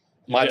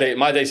my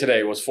day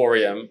today was 4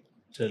 a.m.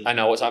 And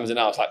now what time is it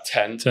now? It's like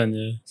 10. 10,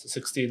 yeah. So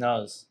 16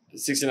 hours.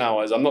 16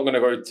 hours. I'm not going to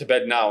go to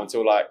bed now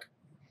until like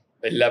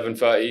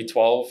 11:30,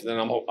 12. Then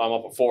I'm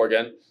up at 4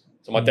 again.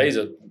 So my days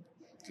are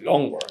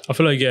long, bro. I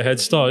feel like you get a head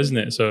start, isn't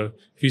it? So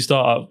if you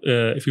start up,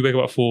 if you wake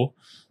up at 4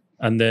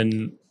 and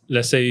then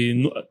let's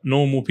say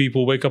normal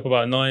people wake up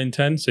about 9,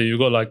 10. So you've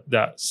got like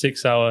that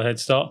 6-hour head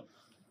start.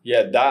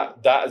 Yeah,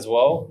 that as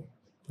well.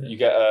 You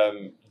get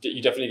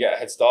you definitely get a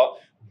head start.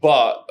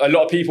 But a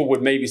lot of people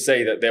would maybe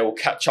say that they will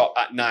catch up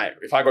at night.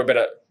 If I go to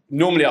bed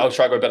normally I'll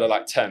try to go to bed at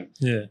like 10.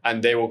 Yeah.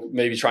 And they will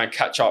maybe try and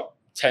catch up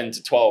 10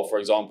 to 12, for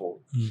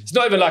example. It's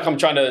not even like I'm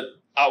trying to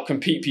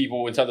outcompete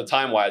people in terms of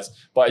time-wise,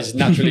 but it's just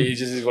naturally, it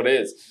just is what it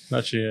is.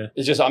 Naturally, yeah.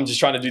 It's just, I'm just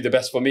trying to do the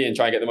best for me and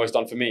try and get the most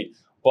done for me.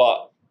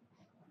 But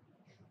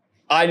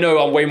I know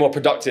I'm way more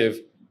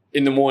productive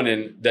in the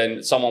morning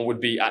than someone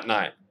would be at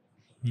night.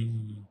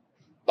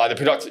 Like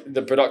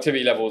the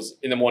productivity levels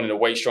in the morning are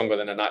way stronger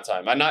than at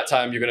nighttime. At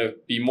nighttime, you're going to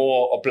be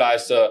more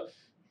obliged to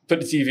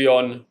put the TV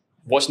on,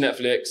 watch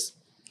Netflix,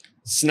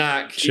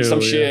 snack, eat some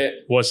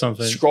shit, watch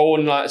something, scroll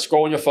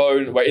on your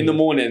phone. Where in the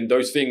morning,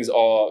 those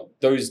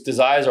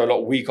desires are a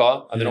lot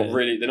weaker and they're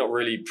not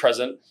really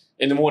present.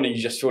 In the morning,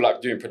 you just feel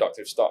like doing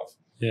productive stuff.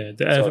 Yeah,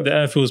 the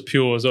air feels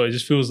pure as well. It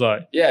just feels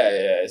like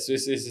it's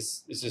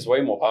just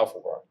way more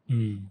powerful,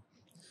 bro.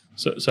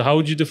 So how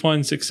would you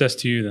define success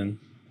to you then?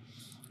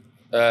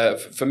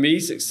 For me,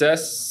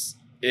 success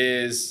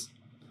is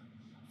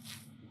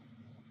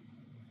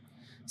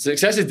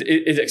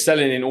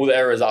excelling in all the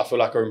areas that I feel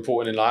like are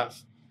important in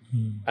life.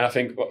 And I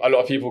think a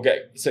lot of people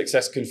get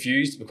success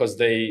confused because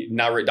they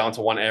narrow it down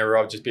to one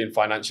area of just being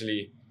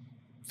financially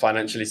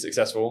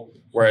successful.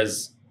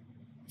 Whereas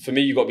for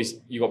me, you got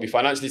to be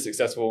financially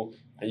successful,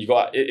 and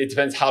it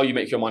depends how you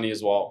make your money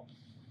as well.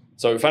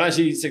 So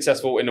financially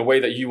successful in a way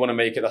that you want to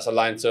make it, that's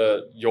aligned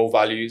to your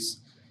values.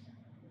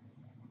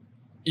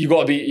 you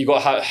got to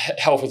have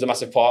health is a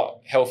massive part.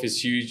 Health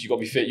is huge. You got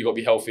to be fit. You got to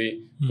be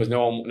healthy because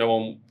no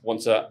one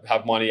wants to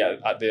have money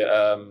at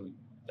the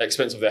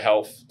expense of their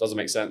health. Doesn't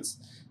make sense.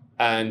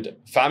 And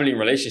family and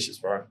relationships,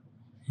 bro.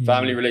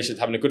 Family relationships,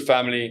 having a good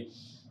family.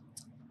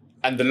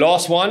 And the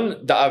last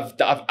one that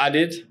I've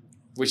added,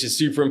 which is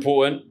super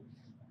important,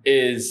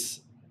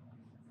 is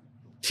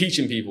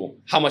teaching people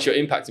how much you're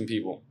impacting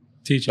people.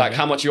 Teaching, like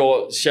how much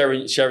you're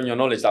sharing your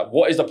knowledge. Like,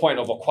 what is the point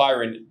of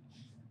acquiring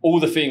all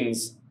the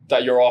things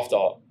that you're after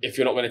if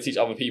you're not going to teach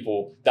other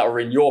people that were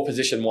in your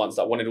position once,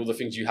 that wanted all the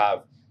things you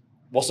have?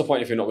 What's the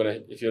point if you're not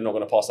going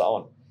to pass that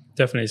on?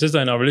 Definitely. It says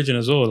that in our religion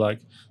as well. Like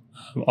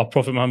our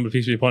Prophet Muhammad,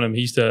 peace be upon him,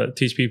 he used to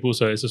teach people,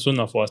 so it's a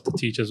sunnah for us to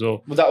teach as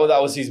well. Well,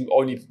 that was his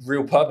only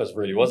real purpose,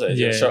 really, was it?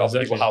 Yeah, show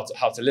exactly. people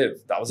how to live.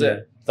 That was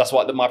it. That's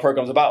what my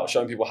program's about,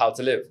 showing people how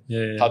to live.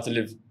 How to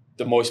live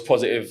the most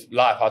positive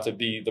life, how to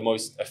be the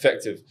most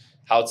effective,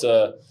 how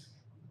to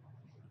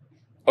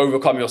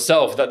overcome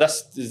yourself.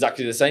 That's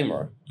exactly the same,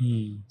 bro.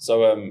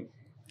 So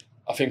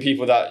I think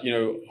people that,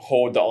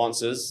 hoard the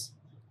answers,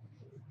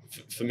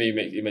 for me,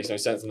 it makes no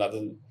sense. And that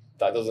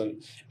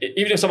doesn't,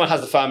 even if someone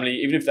has the family,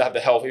 even if they have the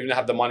health, even if they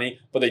have the money,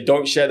 but they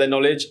don't share their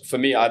knowledge, for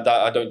me,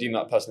 I don't deem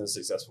that person as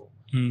successful.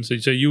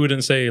 So you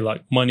wouldn't say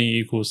like money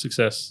equals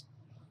success?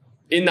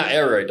 In that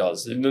area, it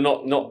does.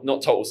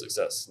 Not total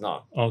success,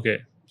 no. Okay.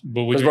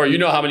 But bro, you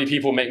know how many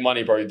people make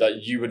money, bro,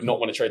 that you would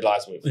not want to trade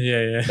lives with.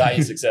 Yeah. That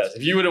ain't success.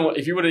 If you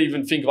wouldn't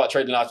even think about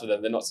trading lives with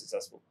them, they're not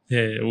successful.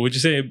 Yeah. Would you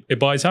say it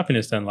buys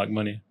happiness then, like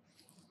money?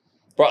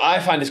 Bro, I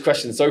find this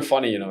question so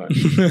funny,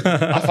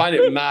 I find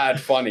it mad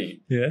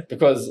funny. Yeah.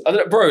 Because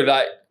bro,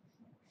 like,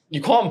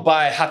 you can't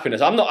buy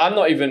happiness. I'm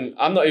not even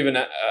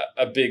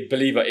a big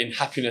believer in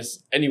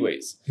happiness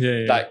anyways.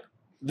 Yeah. Like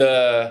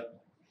the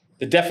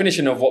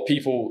definition of what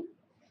people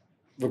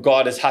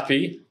regard as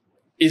happy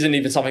isn't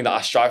even something that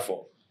I strive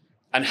for.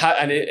 And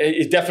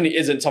it definitely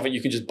isn't something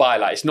you can just buy.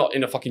 Like, it's not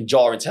in a fucking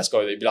jar in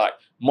Tesco. They'd be like,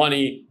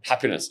 money,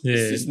 happiness. Yeah.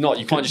 It's not.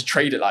 You can't just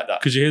trade it like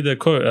that. Could you hear the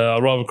quote?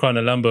 I'd rather cry in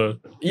a Lambo.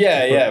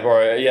 Yeah,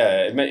 bro.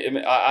 Yeah,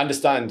 I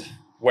understand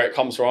where it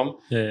comes from.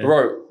 Yeah.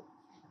 Bro,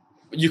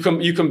 you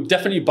can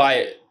definitely buy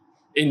it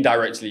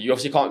indirectly. You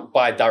obviously can't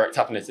buy direct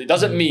happiness. It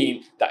doesn't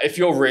mean that if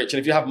you're rich and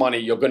if you have money,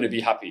 you're going to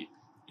be happy.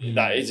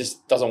 That it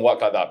just doesn't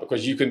work like that,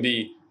 because you can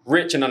be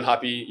rich and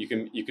unhappy. You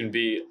can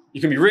be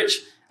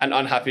rich and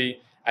unhappy.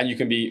 And you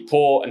can be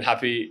poor and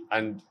happy,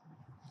 and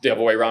the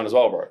other way around as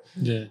well, bro.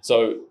 Yeah.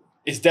 So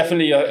it's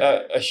definitely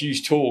a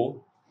huge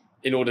tool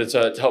in order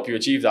to help you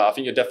achieve that. I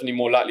think you're definitely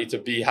more likely to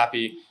be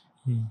happy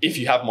if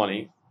you have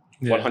money,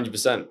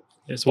 100%.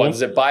 Yeah, so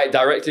does it buy it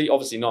directly?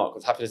 Obviously not,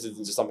 because happiness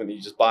isn't just something that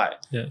you just buy.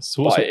 Yeah.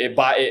 So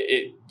but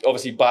it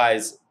obviously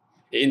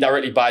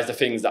indirectly buys the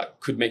things that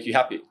could make you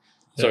happy.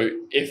 Yeah. So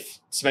if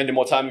spending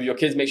more time with your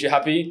kids makes you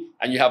happy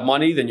and you have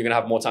money, then you're gonna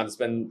have more time to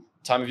spend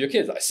time with your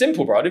kids. Like,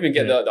 simple, bro. I don't even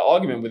get the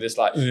argument with this.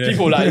 Like,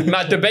 people like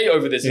mad debate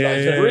over this.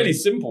 It's really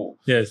simple.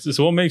 Yeah.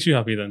 So what makes you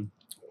happy then?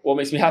 What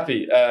makes me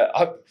happy?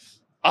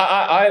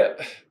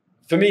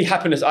 For me,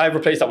 happiness, I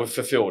replaced that with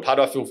fulfilled. How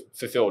do I feel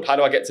fulfilled? How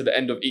do I get to the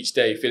end of each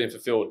day feeling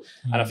fulfilled?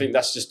 And I think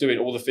that's just doing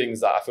all the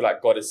things that I feel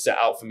like God has set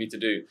out for me to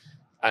do.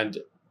 And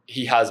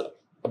He has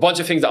a bunch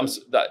of things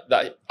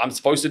that I'm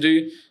supposed to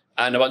do,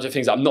 and a bunch of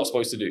things that I'm not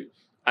supposed to do.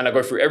 And I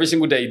go through every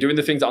single day doing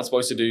the things that I'm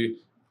supposed to do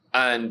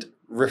and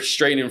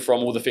restraining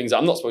from all the things that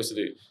I'm not supposed to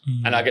do.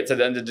 And I get to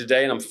the end of the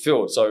day and I'm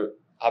fulfilled. So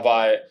have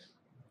I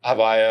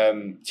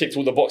ticked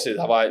all the boxes?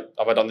 Have I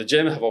done the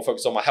gym? Have I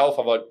focused on my health?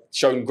 Have I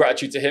shown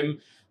gratitude to Him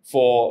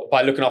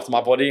by looking after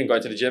my body and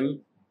going to the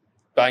gym?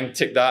 Bang,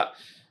 tick that.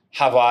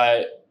 Have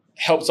I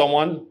helped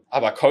someone?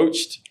 Have I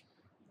coached?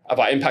 Have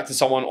I impacted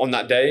someone on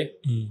that day?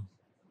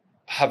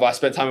 Have I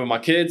spent time with my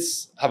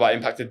kids? Have I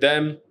impacted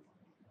them?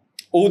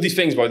 All these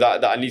things, bro,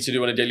 that I need to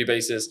do on a daily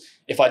basis.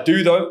 If I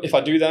do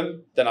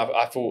them, then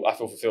I feel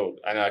fulfilled.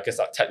 And I guess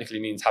that technically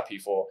means happy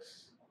for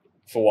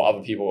what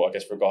other people, I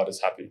guess, regard as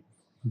happy.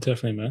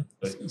 Definitely, man.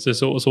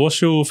 So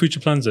what's your future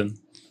plans then?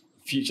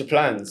 Future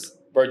plans?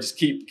 Bro, just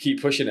keep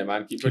pushing it,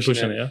 man. Keep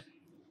pushing it, yeah.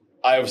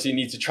 I obviously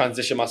need to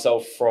transition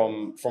myself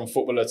from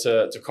footballer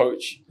to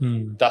coach.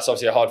 That's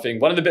obviously a hard thing.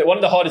 One of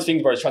the hardest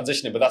things, bro, is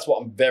transitioning, but that's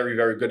what I'm very,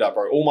 very good at,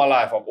 bro. All my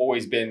life, I've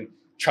always been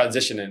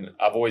transitioning.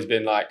 I've always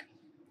been like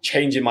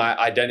changing my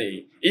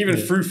identity, even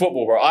through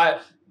football, bro. I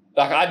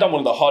done one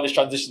of the hardest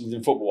transitions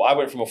in football. I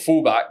went from a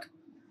fullback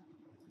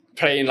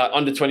playing like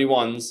under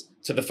 21s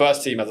to the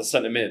first team as a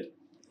centre mid.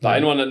 Like,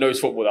 anyone that knows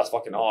football, that's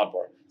fucking hard,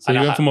 bro. So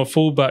you went from a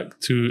fullback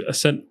to a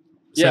centre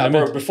mid?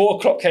 Bro. Before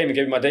Klopp came and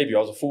gave me my debut,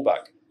 I was a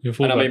fullback.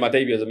 And I made my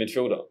debut as a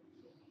midfielder.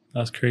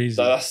 That's crazy.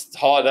 So that's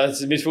hard.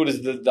 Midfield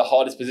is the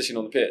hardest position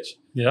on the pitch.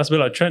 Yeah, that's a bit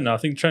like Trent now. I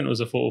think Trent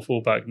was a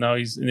fullback. Now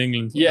he's in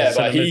England. Yeah,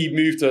 but he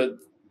moved to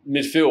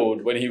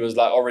midfield when he was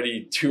like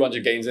already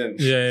 200 games in.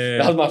 Yeah.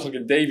 That was my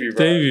fucking debut,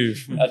 bro.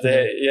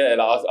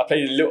 I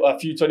played a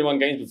few 21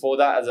 games before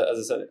that as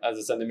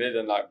a centre mid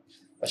and like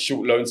a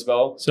short loan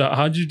spell. So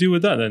how did you deal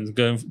with that then?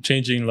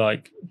 Changing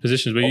like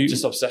positions?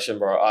 Just obsession,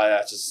 bro.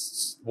 I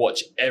just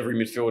watch every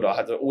midfielder.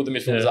 All the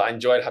midfielders that I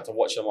enjoyed, I had to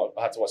watch them.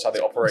 I had to watch how they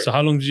operate. So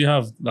how long did you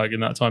have like in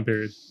that time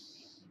period?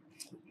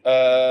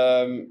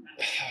 I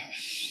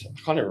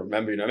can't even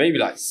remember. Maybe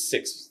like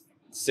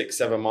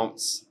 7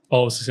 months.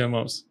 Oh, 6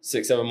 months.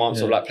 6-7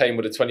 months of like playing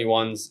with the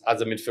 21s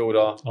as a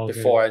midfielder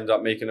before I ended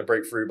up making a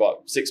breakthrough.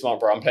 But 6 months,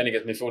 bro, I'm playing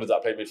against midfielders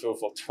that played midfield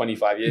for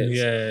 25 years.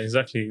 Yeah,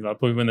 exactly. Like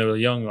probably when they were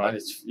young, right?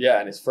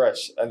 And it's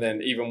fresh. And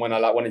then even when I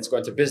like wanted to go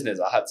into business,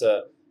 I had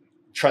to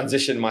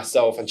transition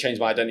myself and change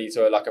my identity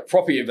to like a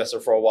property investor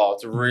for a while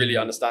to really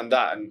understand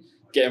that and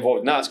get involved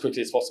in that as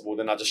quickly as possible.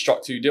 Then I just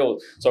struck 2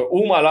 deals. So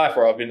all my life,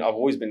 bro, I've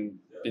always been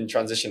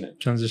transitioning.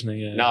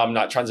 Yeah. Now I'm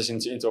like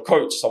transitioning into a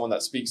coach, someone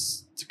that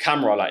speaks to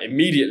camera like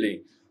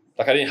immediately.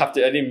 Like I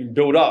didn't even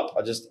build up.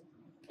 I just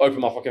opened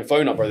my fucking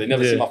phone up, bro. They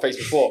never seen my face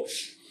before.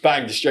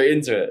 Bang, just straight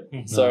into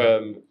it.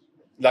 So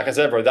like I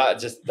said, bro, I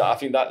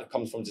think that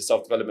comes from just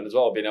self-development as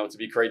well, being able to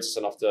be courageous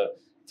enough to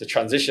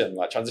transition.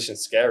 Like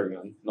transition's scary,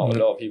 man. Not a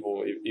lot of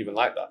people even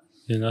like that.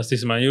 Yeah, that's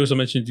decent, man. You also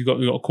mentioned you got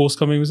a course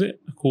coming, was it?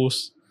 A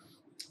course?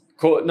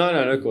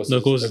 No courses.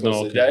 No courses,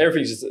 no. Okay. Yeah,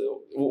 everything's just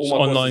all my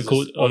online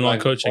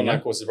coaching. Online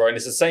courses, bro. And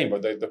it's the same, bro.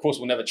 The course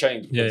will never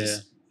change.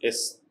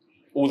 It's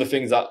all the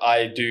things that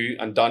I do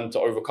and done to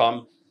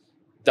overcome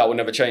that will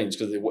never change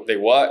because they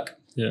work.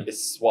 Yeah.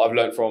 It's what I've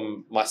learned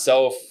from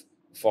myself,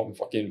 from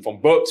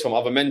books, from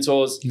other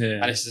mentors.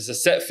 Yeah. And it's just a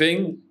set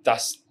thing.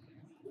 That's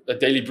a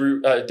daily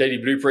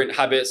blueprint,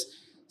 habits,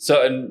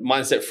 certain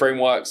mindset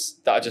frameworks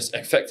that are just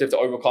effective to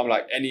overcome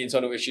like any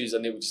internal issues,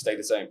 and they will just stay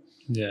the same.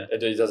 Yeah.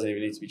 It doesn't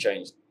even need to be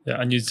changed.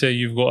 Yeah. And you'd say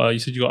you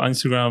said you got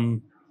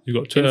Instagram, you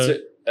got Twitter.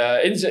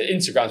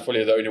 Instagram's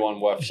probably the only one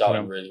worth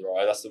shouting, really,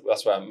 right?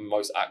 That's where I'm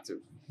most active.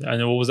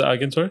 And what was that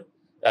again, sorry?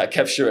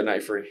 Kev Stewart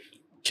 93.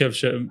 Kev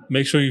Stewart.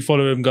 Make sure you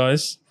follow him,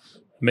 guys.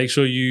 Make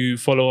sure you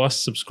follow us,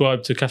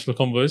 subscribe to CASHFLOW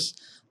CONVOS.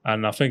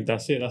 And I think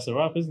that's it. That's a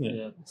wrap, isn't it?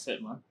 Yeah, that's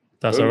it, man.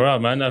 That's a wrap,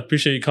 man. I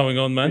appreciate you coming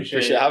on, man.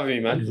 Appreciate having me,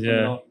 man.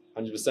 Yeah.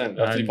 100%.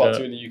 Hopefully part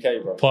 2 in the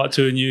UK, bro. Part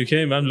 2 in the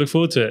UK, man. Look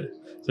forward to it.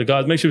 So,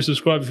 guys, make sure you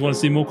subscribe if you want to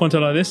see more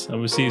content like this. And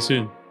we'll see you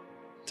soon.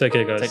 Take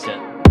care, guys. Take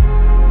care.